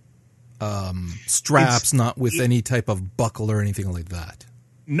straps, not with any type of buckle or anything like that.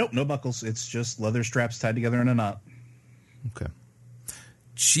 Nope, no buckles. It's just leather straps tied together in a knot. Okay.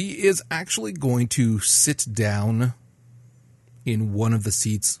 She is actually going to sit down in one of the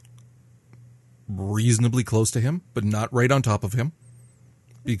seats reasonably close to him, but not right on top of him,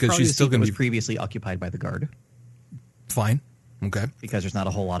 because Probably she's still going to was be previously occupied by the guard, fine. Okay. because there's not a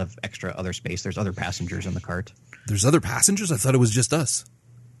whole lot of extra other space. There's other passengers in the cart. There's other passengers? I thought it was just us.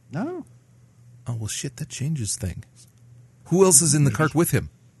 No, Oh, well, shit, that changes things. Who else is in the cart with him?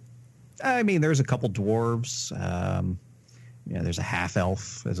 I mean there's a couple dwarves. There's a half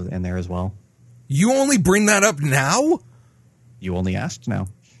elf in there as well. You only bring that up now? You only asked now.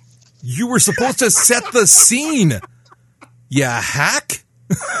 You were supposed to set the scene. Yeah, hack?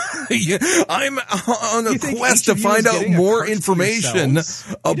 Yeah, I'm on a You think quest each to of you find is out getting a more cart to information yourselves?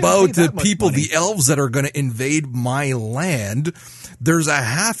 You didn't about pay the that much people, money. the elves that are going to invade my land. There's a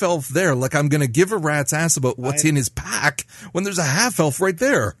half elf there. Like, I'm going to give a rat's ass about what's in his pack when there's a half elf right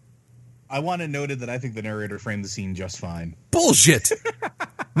there. I want it noted that I think the narrator framed the scene just fine. Bullshit.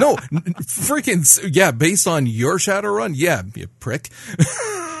 No, freaking, yeah, based on your Shadowrun, yeah, you prick.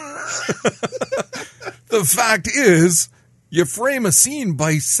 The fact is, you frame a scene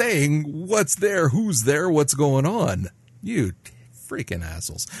by saying what's there, who's there, what's going on. You freaking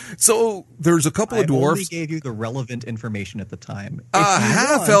assholes. So there's a couple I of only dwarfs. gave you the relevant information at the time. If A you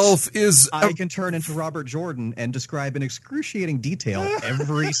half want, elf is I can turn into Robert Jordan and describe in excruciating detail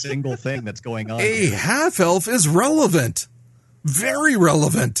every single thing that's going on. a half elf is relevant. Very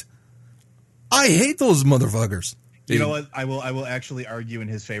relevant. I hate those motherfuckers. You know what? I will actually argue in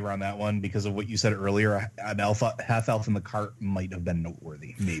his favor on that one because of what you said earlier. An half elf in the cart might have been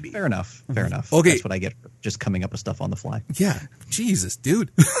noteworthy. Maybe. Fair enough. Fair enough. Okay. That's what I get for just coming up with stuff on the fly. Yeah, Jesus,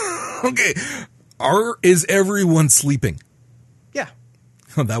 dude. Okay, is everyone sleeping? Yeah.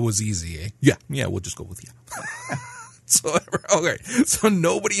 Oh, that was easy, eh? Yeah, we'll just go with yeah. So, okay, so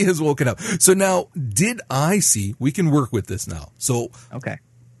nobody has woken up. So now, did I see, we can work with this now. So Okay.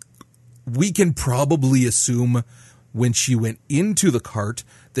 we can probably assume when she went into the cart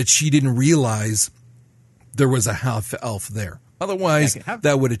that she didn't realize there was a half elf there. Otherwise, Yeah,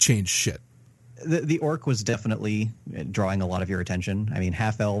 that would have changed shit. The orc was definitely drawing a lot of your attention. I mean,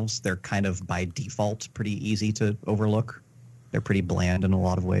 half elves, they're kind of by default pretty easy to overlook. They're pretty bland in a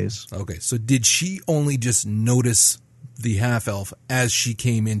lot of ways. Okay, so did she only just notice the half elf as she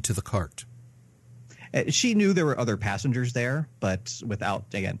came into the cart? She knew there were other passengers there, but without,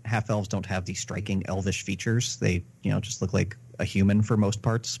 again, half elves don't have these striking elvish features. They, just look like a human for most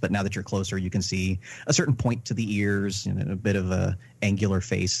parts. But now that you're closer, you can see a certain point to the ears and a bit of a angular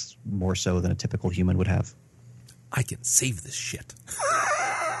face, more so than a typical human would have. I can save this shit.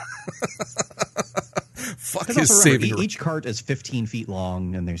 Fuck Because his also remember, saving. each cart is 15 feet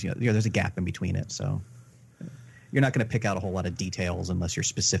long, and there's a gap in between it. So you're not going to pick out a whole lot of details unless you're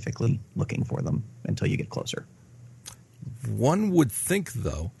specifically looking for them until you get closer. One would think,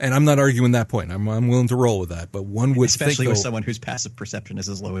 though, and I'm not arguing that point. I'm willing to roll with that, but one would Especially think, with though, someone whose passive perception is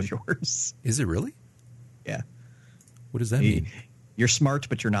as low as yours. is it really? Yeah. What does that mean? You're smart,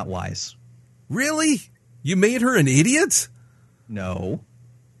 but you're not wise. Really? You made her an idiot? No.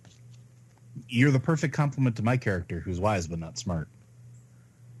 You're the perfect complement to my character, who's wise but not smart.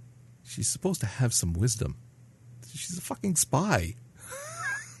 She's supposed to have some wisdom. She's a fucking spy.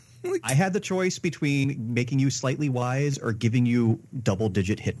 I had the choice between making you slightly wise or giving you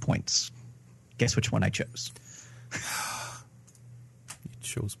double-digit hit points. Guess which one I chose? You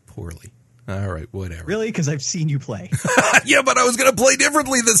chose poorly. All right, whatever. Really? Because I've seen you play. Yeah, but I was going to play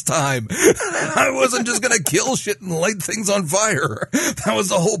differently this time. I wasn't just going to kill shit and light things on fire. That was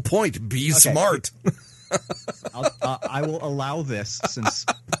the whole point. Be smart. I will allow this since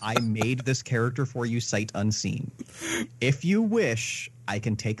I made this character for you sight unseen. If you wish, I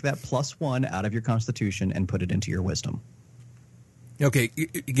can take that +1 out of your constitution and put it into your wisdom. Okay,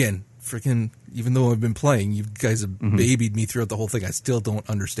 again, freaking, even though I've been playing, you guys have babied me throughout the whole thing. I still don't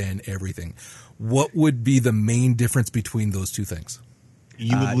understand everything. What would be the main difference between those two things?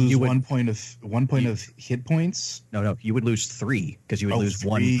 You would lose 1 point of hit points. No, you would lose 3 because you would lose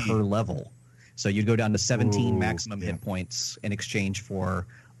 1 per level. So you'd go down to 17 maximum hit points in exchange for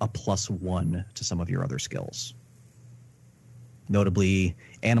a +1 to some of your other skills. Notably,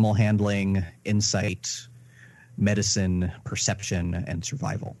 animal handling, insight, medicine, perception, and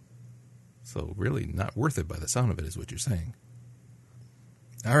survival. So really not worth it by the sound of it is what you're saying.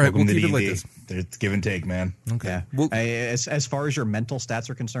 All right, Welcome we'll to keep it like D&D. this. It's give and take, man. Okay. Yeah. Well, As far as your mental stats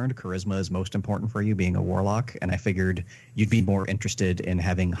are concerned, charisma is most important for you, being a warlock. And I figured you'd be more interested in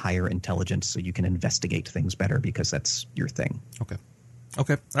having higher intelligence so you can investigate things better because that's your thing. okay.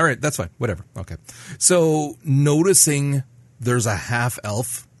 Okay. All right. That's fine. Whatever. Okay. So noticing there's a half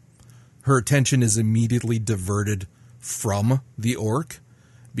elf, her attention is immediately diverted from the orc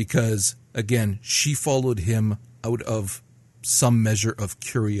because, again, she followed him out of some measure of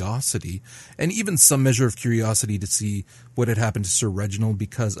curiosity and even some measure of curiosity to see what had happened to Sir Reginald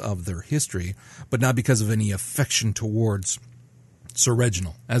because of their history, but not because of any affection towards Sir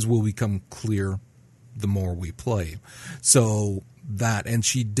Reginald, as will become clear the more we play. So that, and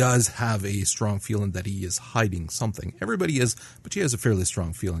she does have a strong feeling that he is hiding something. Everybody is, but she has a fairly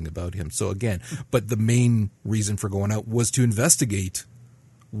strong feeling about him. So again, but the main reason for going out was to investigate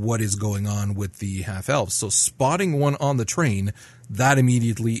what is going on with the half-elves. So spotting one on the train, that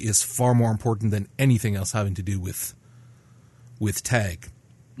immediately is far more important than anything else having to do with tag.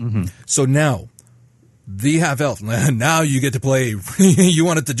 Mm-hmm. So now, the half-elf, now you get to play. You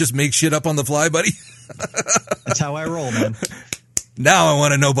wanted to just make shit up on the fly, buddy? That's how I roll, man. Now I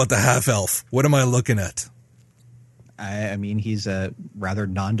want to know about the half-elf. What am I looking at? I mean, he's a rather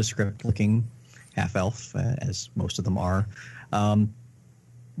nondescript looking half-elf, as most of them are.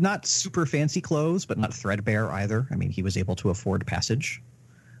 Not super fancy clothes, but not threadbare either. I mean, he was able to afford passage.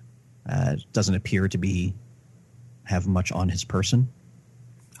 Doesn't appear to have much on his person.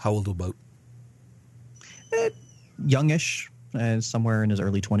 How old about? Youngish, somewhere in his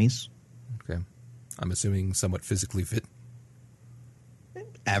early 20s. Okay. I'm assuming somewhat physically fit.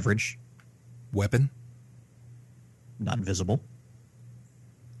 Average, Weapon? not visible.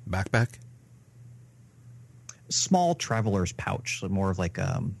 Backpack? Small traveler's pouch, so more of like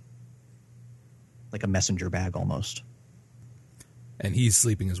a messenger bag almost. And he's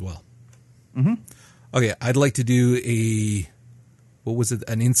sleeping as well. Mm-hmm. Okay, I'd like to do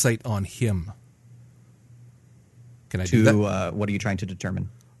an insight on him. Can I do that? What are you trying to determine?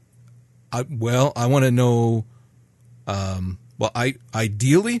 I want to know.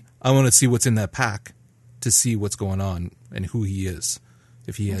 Ideally, I want to see what's in that pack to see what's going on and who he is.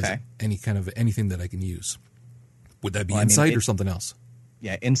 If he has any kind of anything that I can use, would that be insight or something else?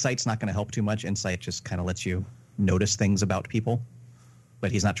 Yeah, insight's not going to help too much. Insight just kind of lets you notice things about people,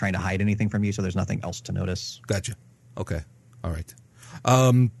 but he's not trying to hide anything from you, so there's nothing else to notice. Gotcha. Okay. All right.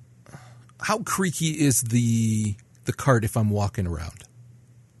 How creaky is the cart if I'm walking around?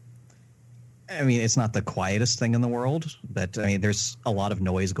 I mean, it's not the quietest thing in the world, but I mean, there's a lot of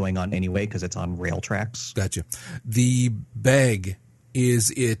noise going on anyway because it's on rail tracks. Gotcha. The bag,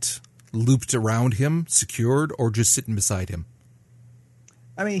 is it looped around him, secured, or just sitting beside him?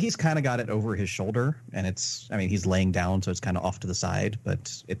 I mean, he's kind of got it over his shoulder, and he's laying down, so it's kind of off to the side,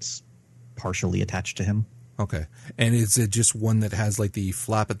 but it's partially attached to him. Okay. And is it just one that has like the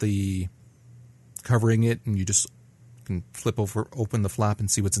flap at the covering it, and you just can open the flap and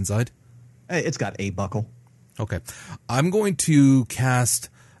see what's inside? It's got a buckle. Okay. I'm going to cast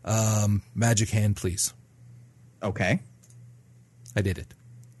Magic Hand, please. Okay. I did it.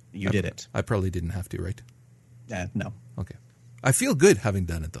 You did it. I probably didn't have to, right? No. Okay. I feel good having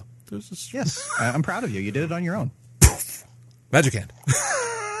done it, though. Yes. I'm proud of you. You did it on your own. Magic Hand.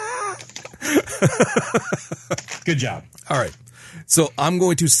 Good job. All right. So I'm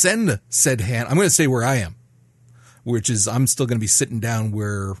going to send said hand. I'm going to say where I am, which is I'm still going to be sitting down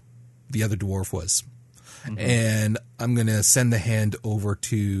where the other dwarf was. Mm-hmm. And I'm going to send the hand over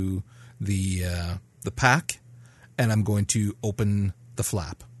to the pack, and I'm going to open the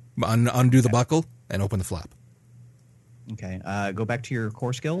flap. Undo the buckle and open the flap. Okay. Go back to your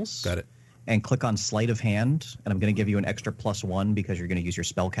core skills. Got it. And click on Sleight of Hand, and I'm going to give you an extra +1 because you're going to use your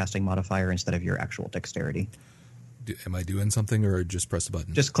spellcasting modifier instead of your actual dexterity. Am I doing something, or just press the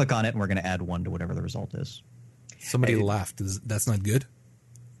button? Just click on it, and we're going to add 1 to whatever the result is. Somebody laughed. That's not good?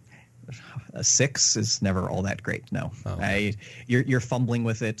 A 6 is never all that great, no. Oh, okay. You're fumbling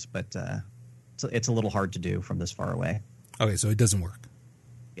with it, but it's a little hard to do from this far away. Okay, so it doesn't work.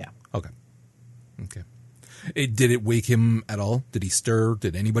 Yeah. Okay. Did it wake him at all? Did he stir?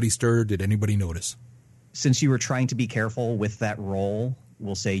 Did anybody stir? Did anybody notice? Since you were trying to be careful with that roll,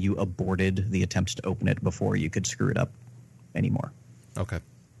 we'll say you aborted the attempt to open it before you could screw it up anymore. Okay.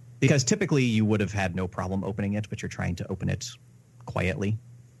 Because typically you would have had no problem opening it, but you're trying to open it quietly.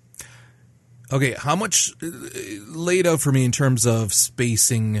 Okay, how much laid out for me in terms of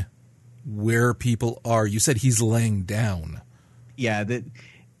spacing where people are? You said he's laying down. Yeah,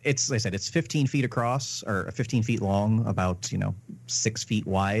 it's like I said, it's 15 feet across or 15 feet long, about 6 feet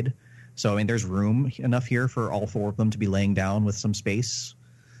wide. So I mean, there's room enough here for all 4 of them to be laying down with some space.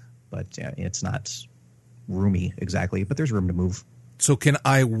 but it's not roomy exactly. But there's room to move. So can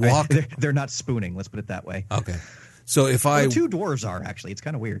I walk? They're not spooning. Let's put it that way. Okay. So if I Well, two dwarves are actually. It's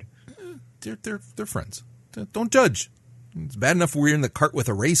kind of weird. they're friends. Don't judge. It's bad enough we're in the cart with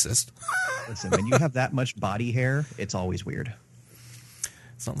a racist. Listen, when you have that much body hair, it's always weird.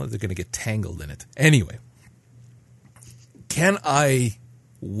 It's not like they're going to get tangled in it. Anyway, can I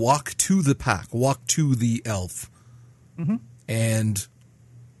walk to the pack, walk to the elf, and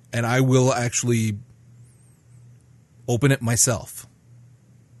I will actually open it myself?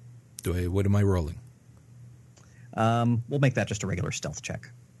 What am I rolling? We'll make that just a regular stealth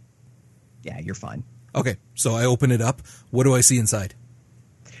check. Yeah, you're fine. Okay, so I open it up. What do I see inside?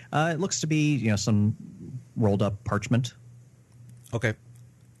 It looks to be, some rolled up parchment. Okay,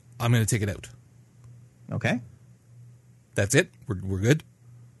 I'm going to take it out. Okay. That's it. We're good.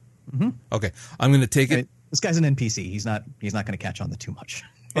 Okay, I'm going to take it. This guy's an NPC. He's not going to catch on to too much.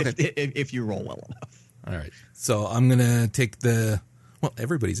 Okay. if you roll well enough. All right. So I'm going to take well,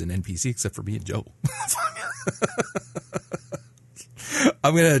 everybody's an NPC except for me and Joe.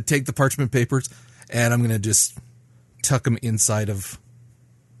 I'm going to take the parchment papers and I'm going to just tuck them inside of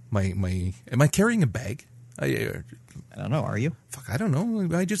my am I carrying a bag? I don't know. Are you? Fuck, I don't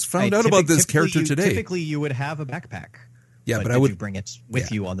know. I just found out about this character today. Typically, you would have a backpack. Yeah, but I did would you bring it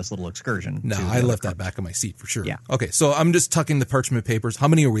with you on this little excursion. No, I left that back in my seat for sure. Yeah. Okay, so I'm just tucking the parchment papers. How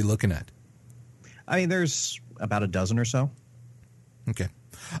many are we looking at? I mean, there's about a dozen or so. Okay.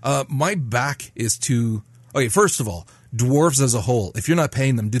 My back is to... Okay, first of all, dwarves as a whole, if you're not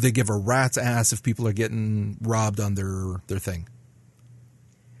paying them, do they give a rat's ass if people are getting robbed on their thing?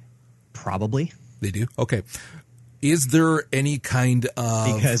 Probably. They do? Okay. Is there any kind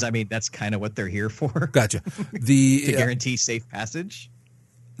of... Because, I mean, that's kind of what they're here for. Gotcha. To guarantee safe passage.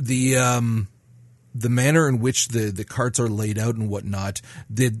 The manner in which the carts are laid out and whatnot,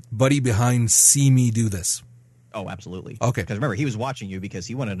 did Buddy behind see me do this? Oh, absolutely. Okay. Because remember, he was watching you because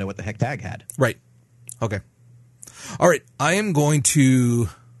he wanted to know what the heck Tag had. Right. Okay. All right. I am going to...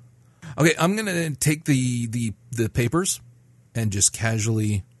 Okay, I'm going to take the papers and just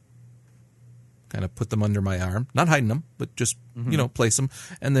casually kind of put them under my arm. Not hiding them, but just, place them.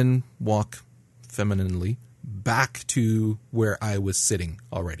 And then walk femininely back to where I was sitting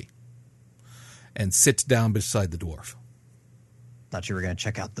already. And sit down beside the dwarf. Thought you were going to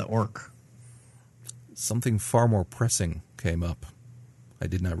check out the orc. Something far more pressing came up. I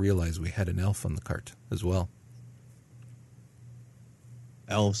did not realize we had an elf on the cart as well.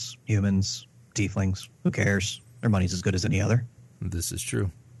 Elves, humans, tieflings, who cares? Their money's as good as any other. This is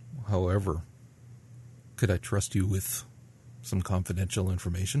true. However, could I trust you with some confidential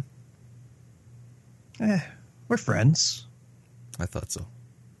information? We're friends. I thought so.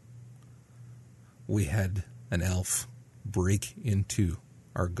 We had an elf break into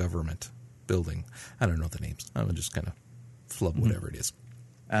our government building. I don't know the names. I would just kind of flub whatever it is.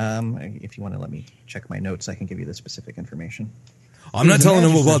 If you want to let me check my notes, I can give you the specific information. I'm not telling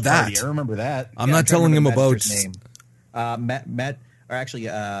him about that. Party. I remember that. I'm not telling him about... Name.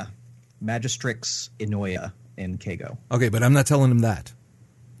 Magistrix Inoya in Kago. Okay, but I'm not telling him that.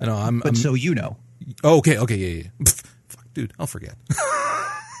 No, so you know. Oh, okay, yeah. Fuck, dude, I'll forget.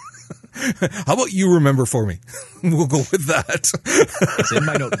 How about you remember for me? We'll go with that. It's in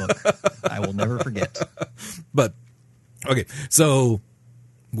my notebook. I will never forget. But, okay, so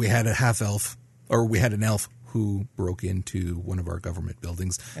we had a half-elf, or we had an elf who broke into one of our government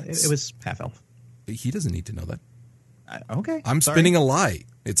buildings. It was half-elf. He doesn't need to know that. Okay. I'm spinning a lie.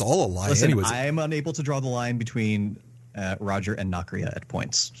 It's all a lie. Listen, anyways. I am unable to draw the line between Roger and Nakria at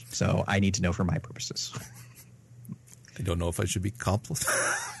points, so I need to know for my purposes. I don't know if I should be compliment.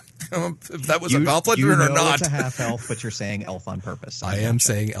 If that was a compliment or not. It's a half-elf, but you're saying elf on purpose. I am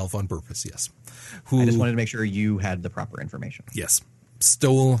saying elf on purpose, yes. I just wanted to make sure you had the proper information. Yes.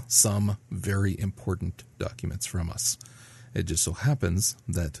 Stole some very important documents from us. It just so happens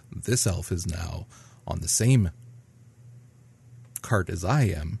that this elf is now on the same cart as I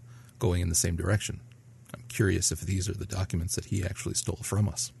am, going in the same direction. I'm curious if these are the documents that he actually stole from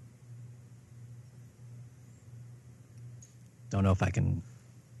us. Don't know if I can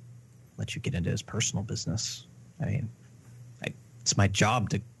let you get into his personal business. I mean, it's my job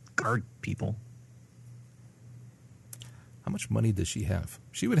to guard people. How much money does she have?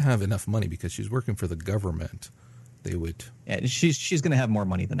 She would have enough money because she's working for the government. They would... Yeah, she's going to have more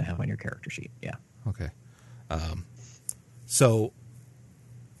money than I have on your character sheet, yeah. Okay. So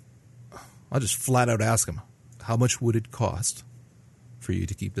I'll just flat out ask him, how much would it cost for you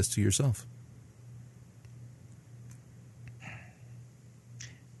to keep this to yourself?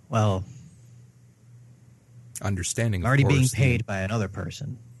 Well, understanding, I'm already of course, being paid by another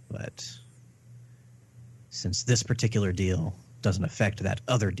person, but since this particular deal doesn't affect that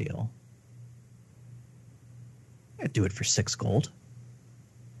other deal, I'd do it for 6 gold.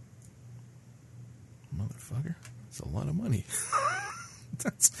 Motherfucker, that's a lot of money.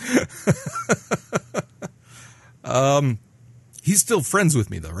 That's he's still friends with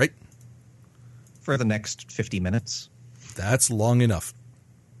me though, right? For the next 50 minutes. That's long enough.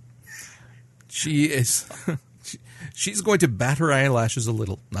 She is she's going to bat her eyelashes a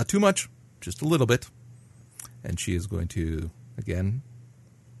little, not too much, just a little bit. And she is going to again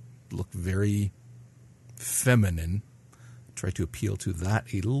look very feminine, try to appeal to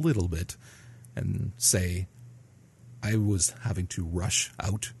that a little bit and say, I was having to rush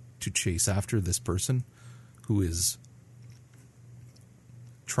out to chase after this person who is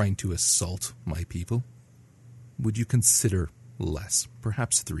trying to assault my people. Would you consider less?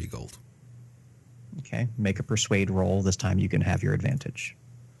 Perhaps 3 gold. Okay, make a persuade roll. This time you can have your advantage.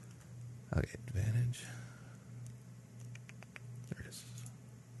 Okay, advantage. There it is.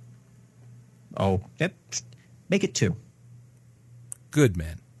 Oh, make it 2. Good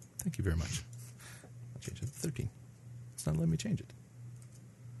man. Thank you very much. I'll change it to 13. It's not letting me change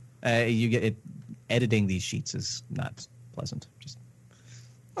it. You get it. Editing these sheets is not pleasant. Just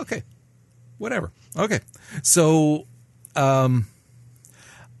okay, whatever. Okay, so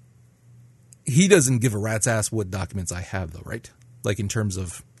he doesn't give a rat's ass what documents I have, though, right? Like in terms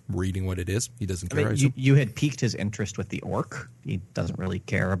of reading what it is, he doesn't care. I mean, you had piqued his interest with the orc. He doesn't really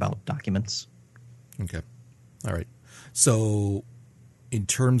care about documents. Okay, all right. So, in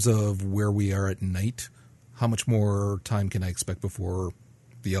terms of where we are at night, how much more time can I expect before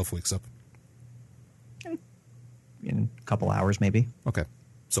the elf wakes up? In a couple hours, maybe. Okay.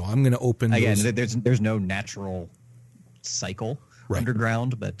 So I'm going to open again. those. There's no natural cycle Right.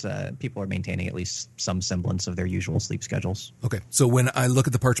 underground, but people are maintaining at least some semblance of their usual sleep schedules. Okay. So when I look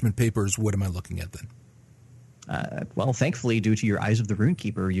at the parchment papers, what am I looking at then? Well, thankfully, due to your Eyes of the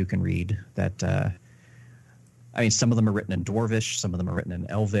Runekeeper, you can read that. I mean, some of them are written in Dwarvish, some of them are written in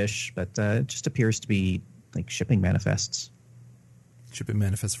Elvish, but it just appears to be like shipping manifests. Shipping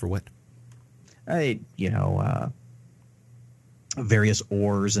manifests for what? Various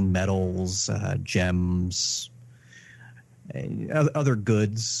ores and metals, gems, other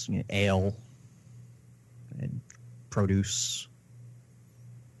goods, ale, and produce.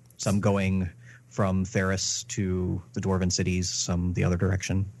 Some going from Theris to the Dwarven cities, some the other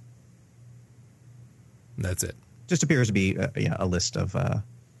direction. That's it. Just appears to be a list of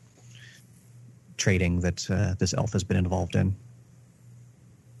trading that this elf has been involved in.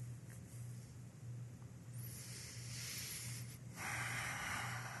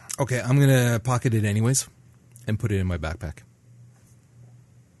 Okay, I'm going to pocket it anyways and put it in my backpack.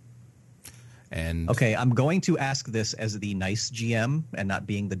 And Okay, I'm going to ask this as the nice GM and not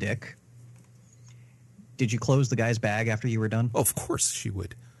being the dick. Did you close the guy's bag after you were done? of course she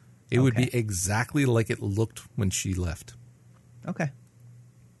would. It would be Okay. exactly like it looked when she left. Okay.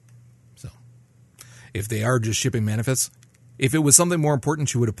 So, if they are just shipping manifests, if it was something more important,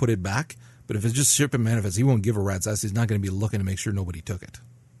 she would have put it back. But if it's just shipping manifests, he won't give a rat's ass. He's not going to be looking to make sure nobody took it.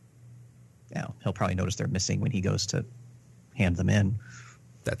 Now, he'll probably notice they're missing when he goes to hand them in.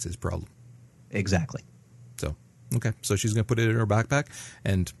 That's his problem. Exactly. So, okay. So she's going to put it in her backpack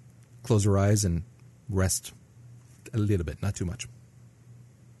and close her eyes and rest a little bit, not too much.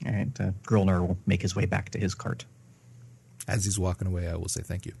 All right. Grillner will make his way back to his cart. As he's walking away, I will say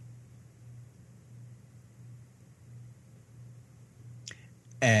thank you.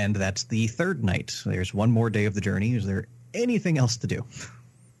 And that's the 3rd night. There's one more day of the journey. Is there anything else to do?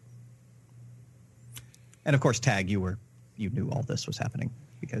 And of course, Tag, you knew all this was happening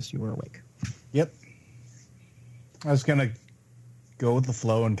because you were awake. Yep. I was gonna go with the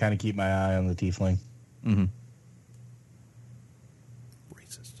flow and kind of keep my eye on the tiefling. Mm-hmm.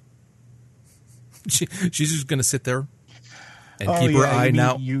 Racist. She's just going to sit there and keep her eye I mean,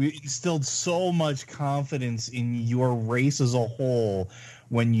 now. You instilled so much confidence in your race as a whole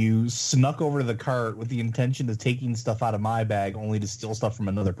when you snuck over to the cart with the intention of taking stuff out of my bag, only to steal stuff from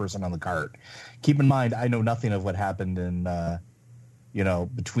another person on the cart. Keep in mind, I know nothing of what happened in,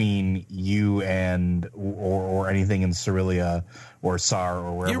 between you and or anything in Cerelia or Sar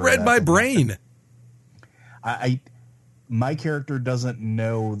or wherever. You read my brain. My character doesn't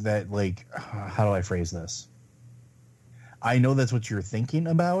know that, like, how do I phrase this? I know that's what you're thinking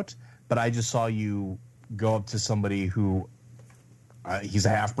about, but I just saw you go up to somebody who he's a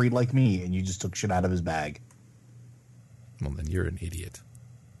half-breed like me, and you just took shit out of his bag. Well, then you're an idiot.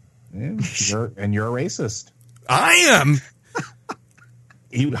 Yeah, you're a racist. I am.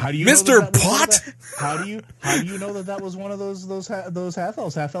 How do you Mr. know that Pot? How do you know that was one of those half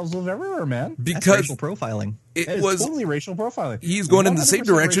elves? Half elves live everywhere, man. That's Because racial profiling. It's was totally racial profiling. he's going in the same 100%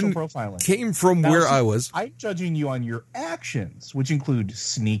 direction. racial profiling. Came from Now, where see, I was. I'm judging you on your actions, which include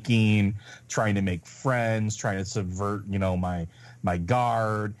sneaking, trying to make friends, trying to subvert, my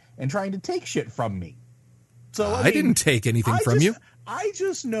guard, and trying to take shit from me. So I didn't take anything from you. I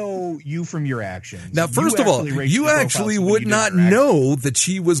just know you from your actions. Now, first of all, you actually would not know that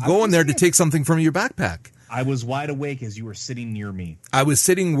she was going there to take something from your backpack. I was wide awake as you were sitting near me. I was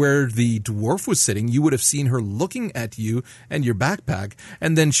sitting where the dwarf was sitting. You would have seen her looking at you and your backpack,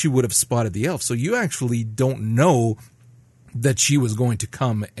 and then she would have spotted the elf. So you actually don't know that she was going to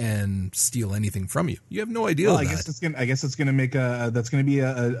come and steal anything from you. You have no idea. Well, I guess it's gonna make that's gonna be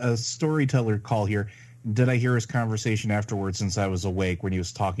a storyteller call here. Did I hear his conversation afterwards since I was awake when he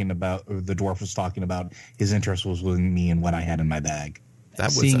was talking about, or the dwarf was talking about his interest was with me and what I had in my bag?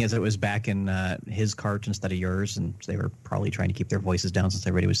 Seeing as it was back in his cart instead of yours, and they were probably trying to keep their voices down since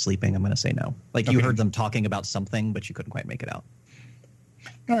everybody was sleeping, I'm going to say no. Like you heard them talking about something, but you couldn't quite make it out.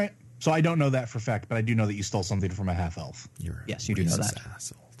 All right. So I don't know that for a fact, but I do know that you stole something from a half elf. Yes, you do know that.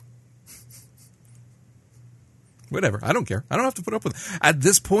 Asshole. Whatever. I don't care. I don't have to put up with it. At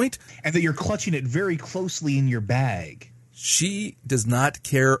this point. And that you're clutching it very closely in your bag. She does not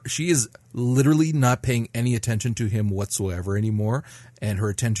care. She is literally not paying any attention to him whatsoever anymore. And her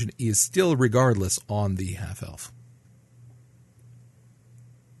attention is still, regardless, on the half-elf.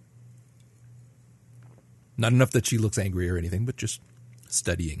 Not enough that she looks angry or anything, but just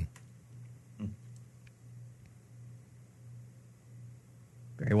studying.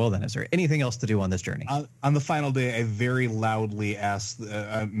 Very well, then. Is there anything else to do on this journey? On the final day, I very loudly asked,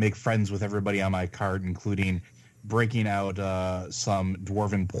 make friends with everybody on my cart, including breaking out some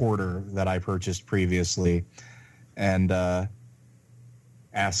dwarven porter that I purchased previously, and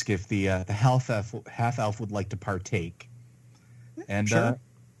ask if the half elf would like to partake, and sure.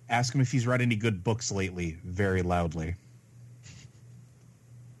 Ask him if he's read any good books lately, very loudly.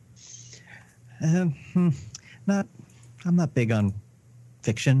 I'm not big on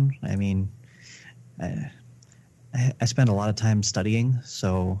fiction. I mean, I spend a lot of time studying,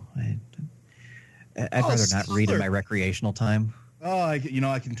 so I'd rather not read in my recreational time. Oh, I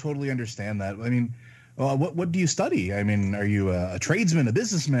can totally understand that. I mean, what do you study? I mean, are you a tradesman, a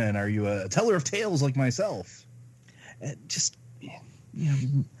businessman? Are you a teller of tales like myself? Just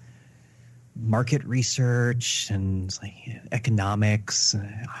market research and like economics.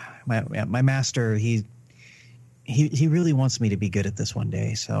 My master, he really wants me to be good at this one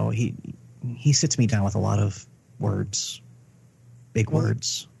day, so he sits me down with a lot of words, big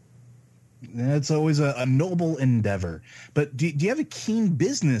words. It's always a noble endeavor. But do you have a keen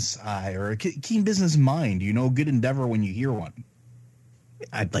business eye or a keen business mind? Do you know good endeavor when you hear one?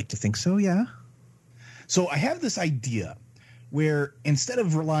 I'd like to think so, yeah. So I have this idea where instead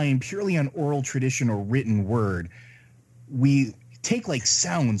of relying purely on oral tradition or written word, we take like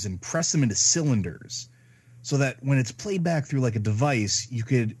sounds and press them into cylinders so that when it's played back through like a device, you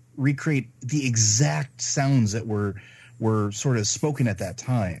could recreate the exact sounds that were sort of spoken at that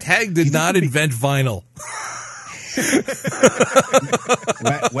time. Tag did not invent vinyl.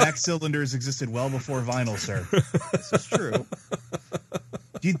 Wax cylinders existed well before vinyl, sir. This is true.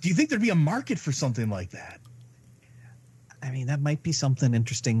 Do you think there'd be a market for something like that? I mean, that might be something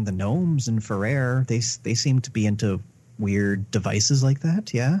interesting. The gnomes in Ferrer, they seem to be into weird devices like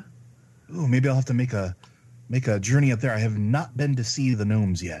that, yeah? Ooh, maybe I'll have to make a journey up there. I have not been to see the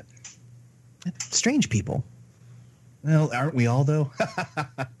gnomes yet. Strange people. Well, aren't we all, though?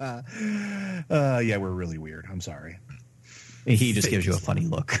 Yeah, we're really weird. I'm sorry. He just gives you a funny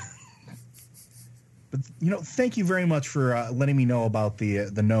look. But, thank you very much for letting me know about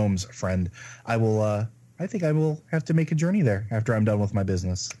the gnomes, friend. I think I will have to make a journey there after I'm done with my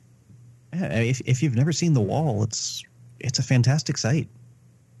business. Yeah, if you've never seen the wall, it's a fantastic sight.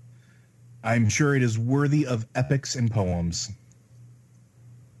 I'm sure it is worthy of epics and poems.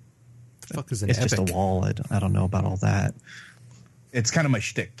 The fuck is an it's epic? just a wall. I don't know about all that. It's kind of my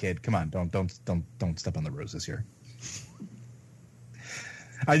shtick, kid. Come on, don't step on the roses here.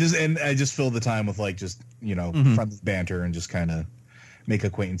 I just fill the time with like just friendly banter and just kind of make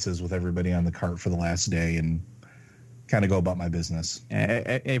acquaintances with everybody on the cart for the last day and kind of go about my business.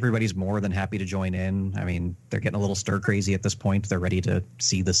 Everybody's more than happy to join in. I mean, they're getting a little stir crazy at this point. They're ready to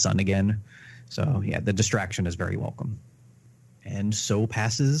see the sun again. So yeah, the distraction is very welcome. And so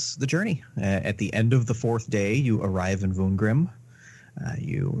passes the journey. At the end of the fourth day, you arrive in Vungrim.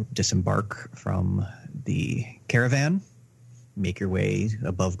 You disembark from the caravan, make your way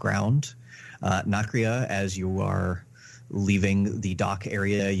above ground. Nakria, as you are leaving the dock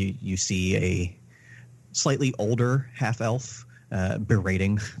area, you see a slightly older half-elf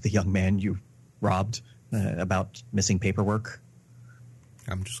berating the young man you robbed about missing paperwork.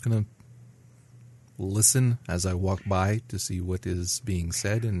 I'm just going to listen as I walk by to see what is being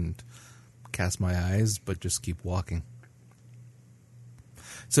said and cast my eyes, but just keep walking.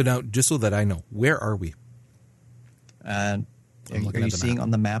 So now, just so that I know, where are we? Are looking you at the seeing map.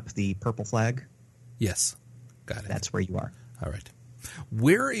 on the map the purple flag? Yes. Got it. That's where you are. All right.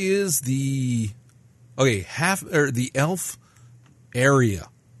 Where is the the elf area?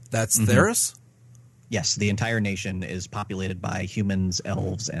 That's Theros? Yes, the entire nation is populated by humans,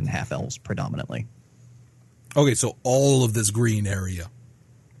 elves, and half-elves predominantly. Okay, so all of this green area.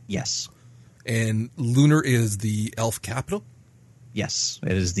 Yes. And Lunar is the elf capital? Yes,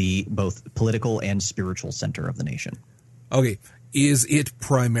 it is the both political and spiritual center of the nation. Okay. Is it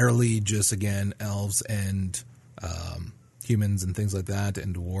primarily just, again, elves and humans and things like that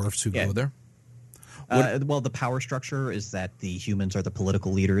and dwarves who go there? Well, the power structure is that the humans are the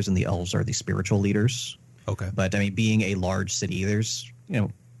political leaders and the elves are the spiritual leaders. Okay. But, I mean, being a large city, there's,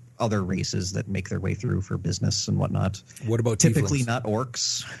 other races that make their way through for business and whatnot. What about Typically tieflings? not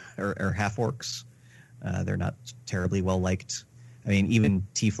orcs or half-orcs. They're not terribly well-liked. I mean, even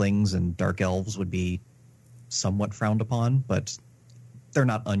tieflings and dark elves would be somewhat frowned upon, but they're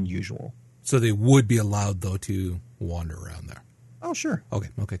not unusual. So they would be allowed, though, to wander around there. Oh, sure. Okay,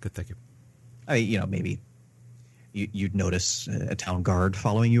 good, thank you. I mean, maybe you'd notice a town guard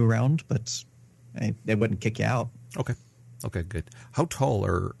following you around, but they wouldn't kick you out. Okay, good. How tall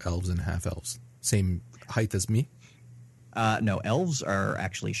are elves and half-elves? Same height as me? No, elves are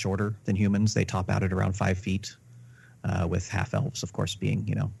actually shorter than humans. They top out at around 5 feet, with half-elves, of course,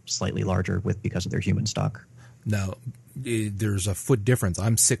 being, slightly larger because of their human stock. Now, there's a foot difference.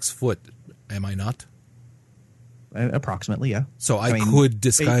 I'm 6 foot, am I not? Approximately, yeah. So I mean, could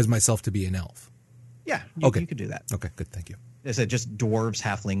disguise myself to be an elf. Yeah, Okay. you could do that. Okay, good, thank you. I said just dwarves,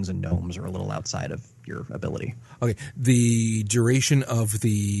 halflings, and gnomes are a little outside of your ability. Okay, the duration of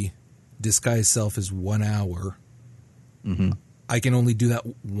the disguise self is 1 hour. Mm-hmm. I can only do that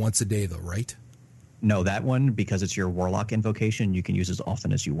once a day, though, right? No, that one, because it's your warlock invocation, you can use as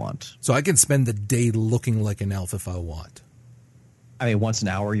often as you want. So I can spend the day looking like an elf if I want. I mean, once an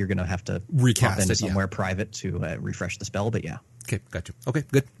hour, you're going to have to Recast pop into it, yeah. somewhere private to refresh the spell, but yeah. Okay, got you. Okay,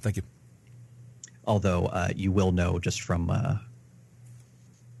 good, thank you. Although you will know just from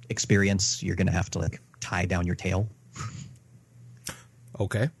experience, you're going to have to tie down your tail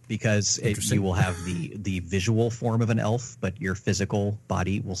Okay. because Interesting. you will have the visual form of an elf, but your physical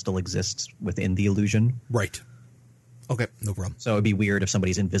body will still exist within the illusion. Right. Okay, no problem. So it'd be weird if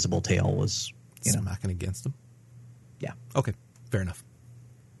somebody's invisible tail was, Smacking against them? yeah. Okay, fair enough.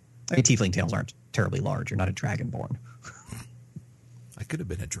 I mean, tiefling tails aren't terribly large. You're not a dragonborn. I could have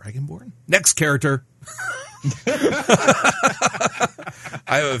been a dragonborn. Next character.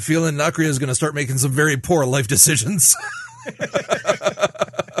 I have a feeling Nakria is going to start making some very poor life decisions.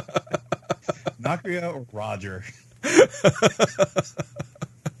 Nakria or Roger?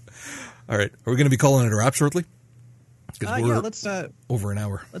 All right. Are we going to be calling it a wrap shortly? Because Yeah, we're let's over an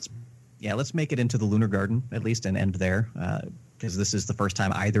hour. let's make it into the Lunar Garden at least and end there, because this is the first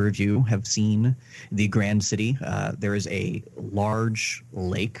time either of you have seen the Grand City. There is a large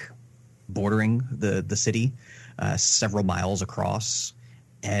lake bordering the city, several miles across,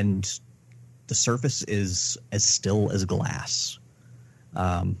 and the surface is as still as glass.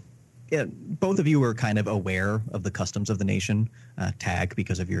 Yeah, both of you are kind of aware of the customs of the nation, Tag,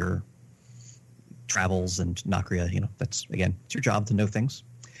 because of your travels, and Nakria, that's, again, it's your job to know things.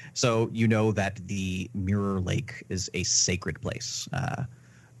 So you know that the Mirror Lake is a sacred place.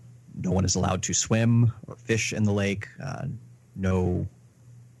 No one is allowed to swim or fish in the lake. No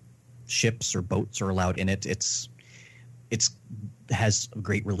ships or boats are allowed in it. It's has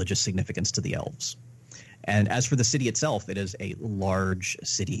great religious significance to the elves. And as for the city itself, it is a large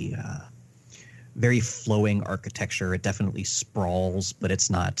city, very flowing architecture. It definitely sprawls, but it's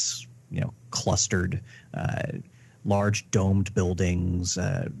not, clustered. Large domed buildings,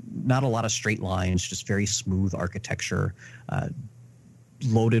 not a lot of straight lines, just very smooth architecture,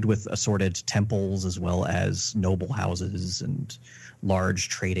 loaded with assorted temples as well as noble houses and large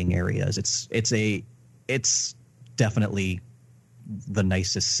trading areas. It's definitely the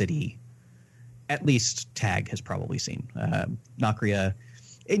nicest city, at least Tag has probably seen. Nakria,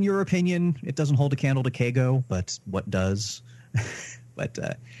 in your opinion, it doesn't hold a candle to Kago, but what does? But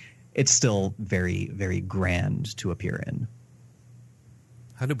it's still very, very grand to appear in.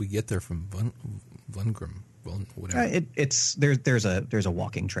 How did we get there from Vungrim? Well, whatever. There's a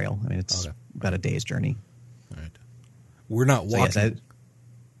walking trail. I mean, it's Okay. about a day's journey. All right. we're not So, walking.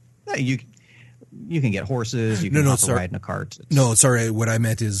 yes, you can get horses. You can ride in a cart. No, sorry. What I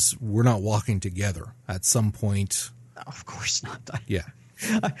meant is we're not walking together. At some point, Of course not. yeah.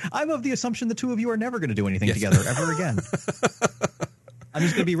 I'm of the assumption the two of you are never going to do anything Yes. together ever again. I'm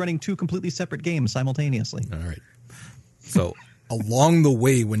just going to be running two completely separate games simultaneously. All right. So along the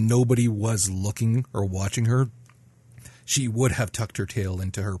way, when nobody was looking or watching her, she would have tucked her tail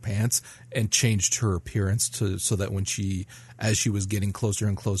into her pants and changed her appearance so that as she was getting closer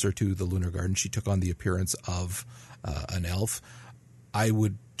and closer to the Lunar Garden, she took on the appearance of an elf. I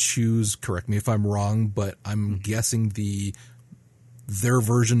would choose, correct me if I'm wrong, but I'm guessing their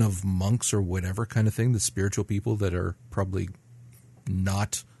version of monks or whatever kind of thing, the spiritual people that are probably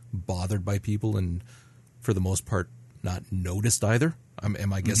not bothered by people and for the most part not noticed either.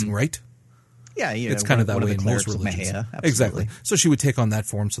 Am I guessing right? Yeah, It's kind of that way in most religions. Mahia, exactly. So she would take on that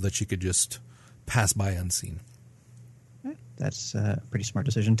form so that she could just pass by unseen. That's a pretty smart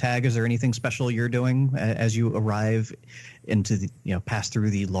decision. Tag, is there anything special you're doing as you arrive into pass through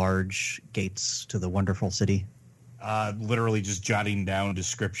the large gates to the wonderful city? Literally just jotting down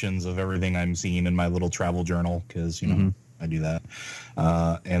descriptions of everything I'm seeing in my little travel journal because, I do that.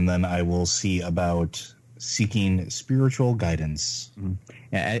 And then I will see about seeking spiritual guidance.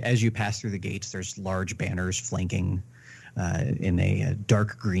 As you pass through the gates, there's large banners flanking in a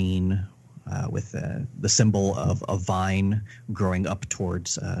dark green with the symbol of a vine growing up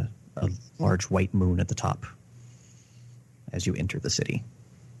towards a large white moon at the top as you enter the city.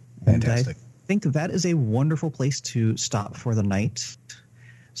 Fantastic. And I think that is a wonderful place to stop for the night.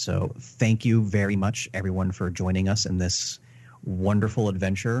 So thank you very much, everyone, for joining us in this wonderful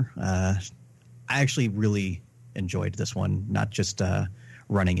adventure. I actually really enjoyed this one, not just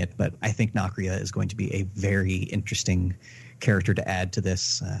running it, but I think Nakria is going to be a very interesting character to add to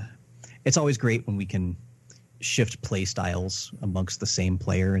this. It's always great when we can shift play styles amongst the same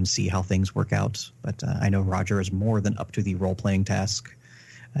player and see how things work out. But I know Roger is more than up to the role-playing task,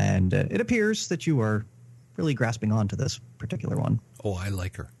 and it appears that you are really grasping on to this particular one. Oh, I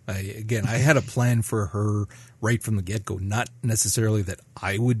like her. I had a plan for her right from the get-go. Not necessarily that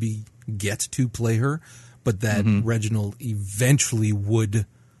I would get to play her, but that Reginald eventually would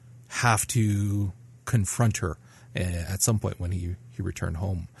have to confront her at some point when he returned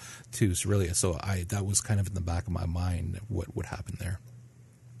home to Cerelia. So that was kind of in the back of my mind what would happen there.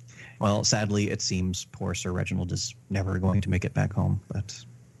 Well, sadly, it seems poor Sir Reginald is never going to make it back home, but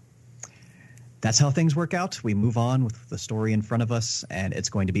that's how things work out. We move on with the story in front of us, and it's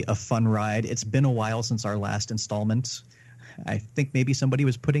going to be a fun ride. It's been a while since our last installment. I think maybe somebody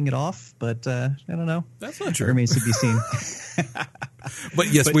was putting it off, but I don't know. That's not true. It remains to be seen.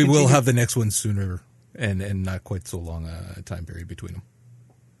 But yes, we will have the next one sooner and not quite so long a time period between them.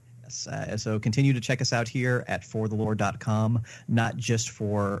 So continue to check us out here at forthelore.com, not just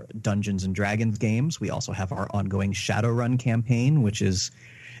for Dungeons & Dragons games. We also have our ongoing Shadowrun campaign, which is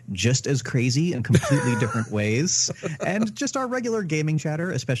just as crazy in completely different ways. And just our regular gaming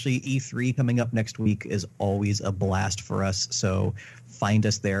chatter, especially E3 coming up next week, is always a blast for us. So find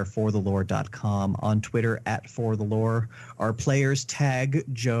us there, forthelore.com, on Twitter at forthelore. Our players tag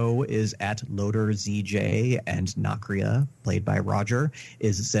Joe is at LoaderZJ, and Nakria, played by Roger,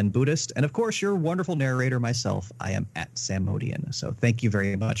 is Zen Buddhist. And of course, your wonderful narrator, myself, I am at Sammodian. So thank you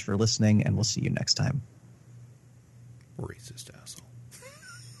very much for listening, and we'll see you next time. Racist asshole.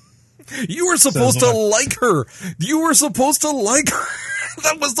 You were supposed to like her. You were supposed to like her.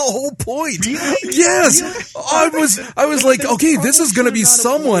 That was the whole point. Really? Yes. Really? I was like, okay, this is going to be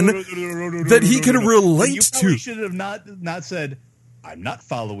someone that he can relate you to. You should have not said, I'm not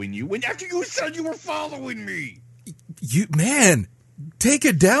following you, when after you said you were following me. Man, take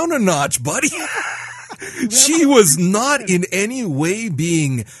it down a notch, buddy. She was not in any way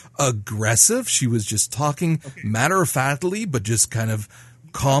being aggressive. She was just talking matter-of-factly, but just kind of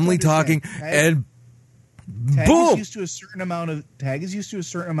calmly talking, and Tag boom. is used to a certain amount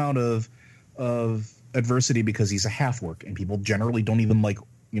of adversity because he's a half-orc, and people generally don't even like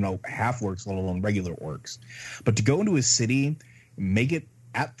half-orcs, let alone regular orcs. But to go into his city, make it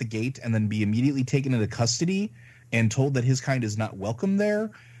at the gate, and then be immediately taken into custody and told that his kind is not welcome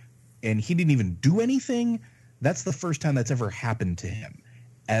there, and he didn't even do anything. That's the first time that's ever happened to him,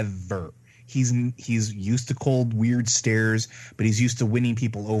 ever. He's used to cold, weird stares, but he's used to winning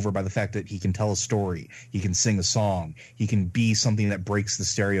people over by the fact that he can tell a story, he can sing a song, he can be something that breaks the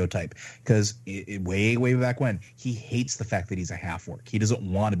stereotype. Because way back when, he hates the fact that he's a half-orc. He doesn't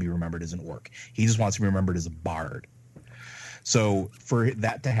want to be remembered as an orc. He just wants to be remembered as a bard. So for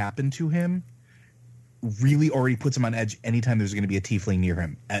that to happen to him, really already puts him on edge anytime there's going to be a tiefling near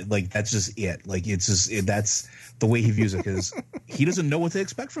him. Like, that's just it. Like, it's just that's the way he views it, because he doesn't know what to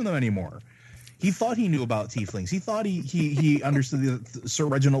expect from them anymore. He thought he knew about tieflings. He thought he understood that Sir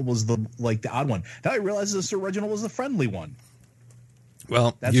Reginald was the odd one. Now he realizes that Sir Reginald was the friendly one.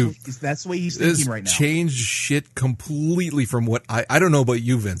 Well, that's the way he's thinking right now. Changed shit completely from what I don't know about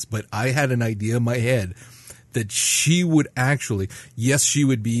you, Vince, but I had an idea in my head that she would actually, yes, she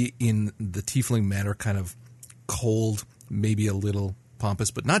would be in the tiefling manner, kind of cold, maybe a little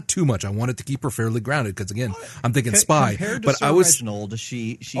pompous, but not too much. I wanted to keep her fairly grounded because, again, I'm thinking spy. Compared to but Sir I was Reginald,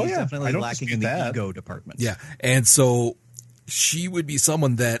 she's definitely lacking in the ego department. Yeah, and so she would be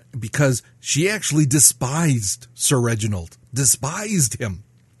someone that, because she actually despised Sir Reginald, despised him.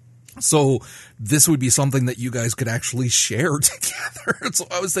 So this would be something that you guys could actually share together. So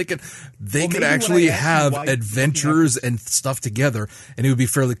I was thinking they could actually have adventures and stuff together, and it would be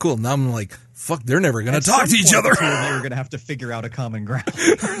fairly cool. Now I'm like, fuck, they're never going to talk to each other. They're going to have to figure out a common ground.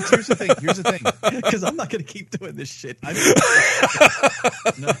 Here's the thing. Because I'm not going to keep doing this shit.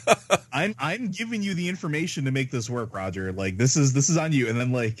 I'm giving you the information to make this work, Roger. Like, this is on you. And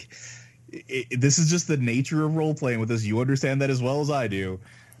then, like, this is just the nature of role playing with this. You understand that as well as I do.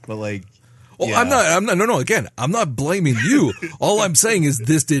 But, like, yeah. I'm not. No. Again, I'm not blaming you. All I'm saying is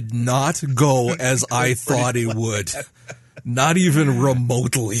this did not go as I thought it would. Not even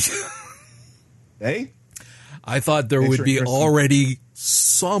remotely. Hey, I thought there would be already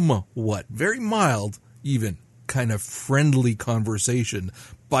somewhat, very mild, even kind of friendly conversation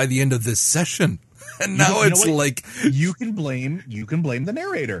by the end of this session. And now it's like you can blame the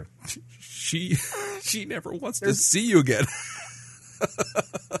narrator. She never wants to see you again.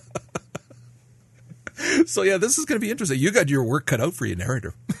 So yeah, this is going to be interesting. You got your work cut out for you,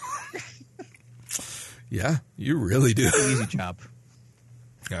 narrator. Yeah, you really do. Easy job.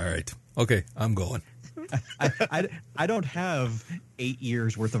 All right. Okay, I'm going. I don't have 8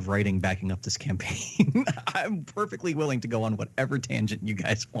 years worth of writing backing up this campaign. I'm perfectly willing to go on whatever tangent you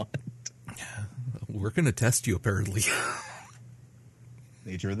guys want. We're going to test you, apparently.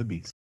 Nature of the beast.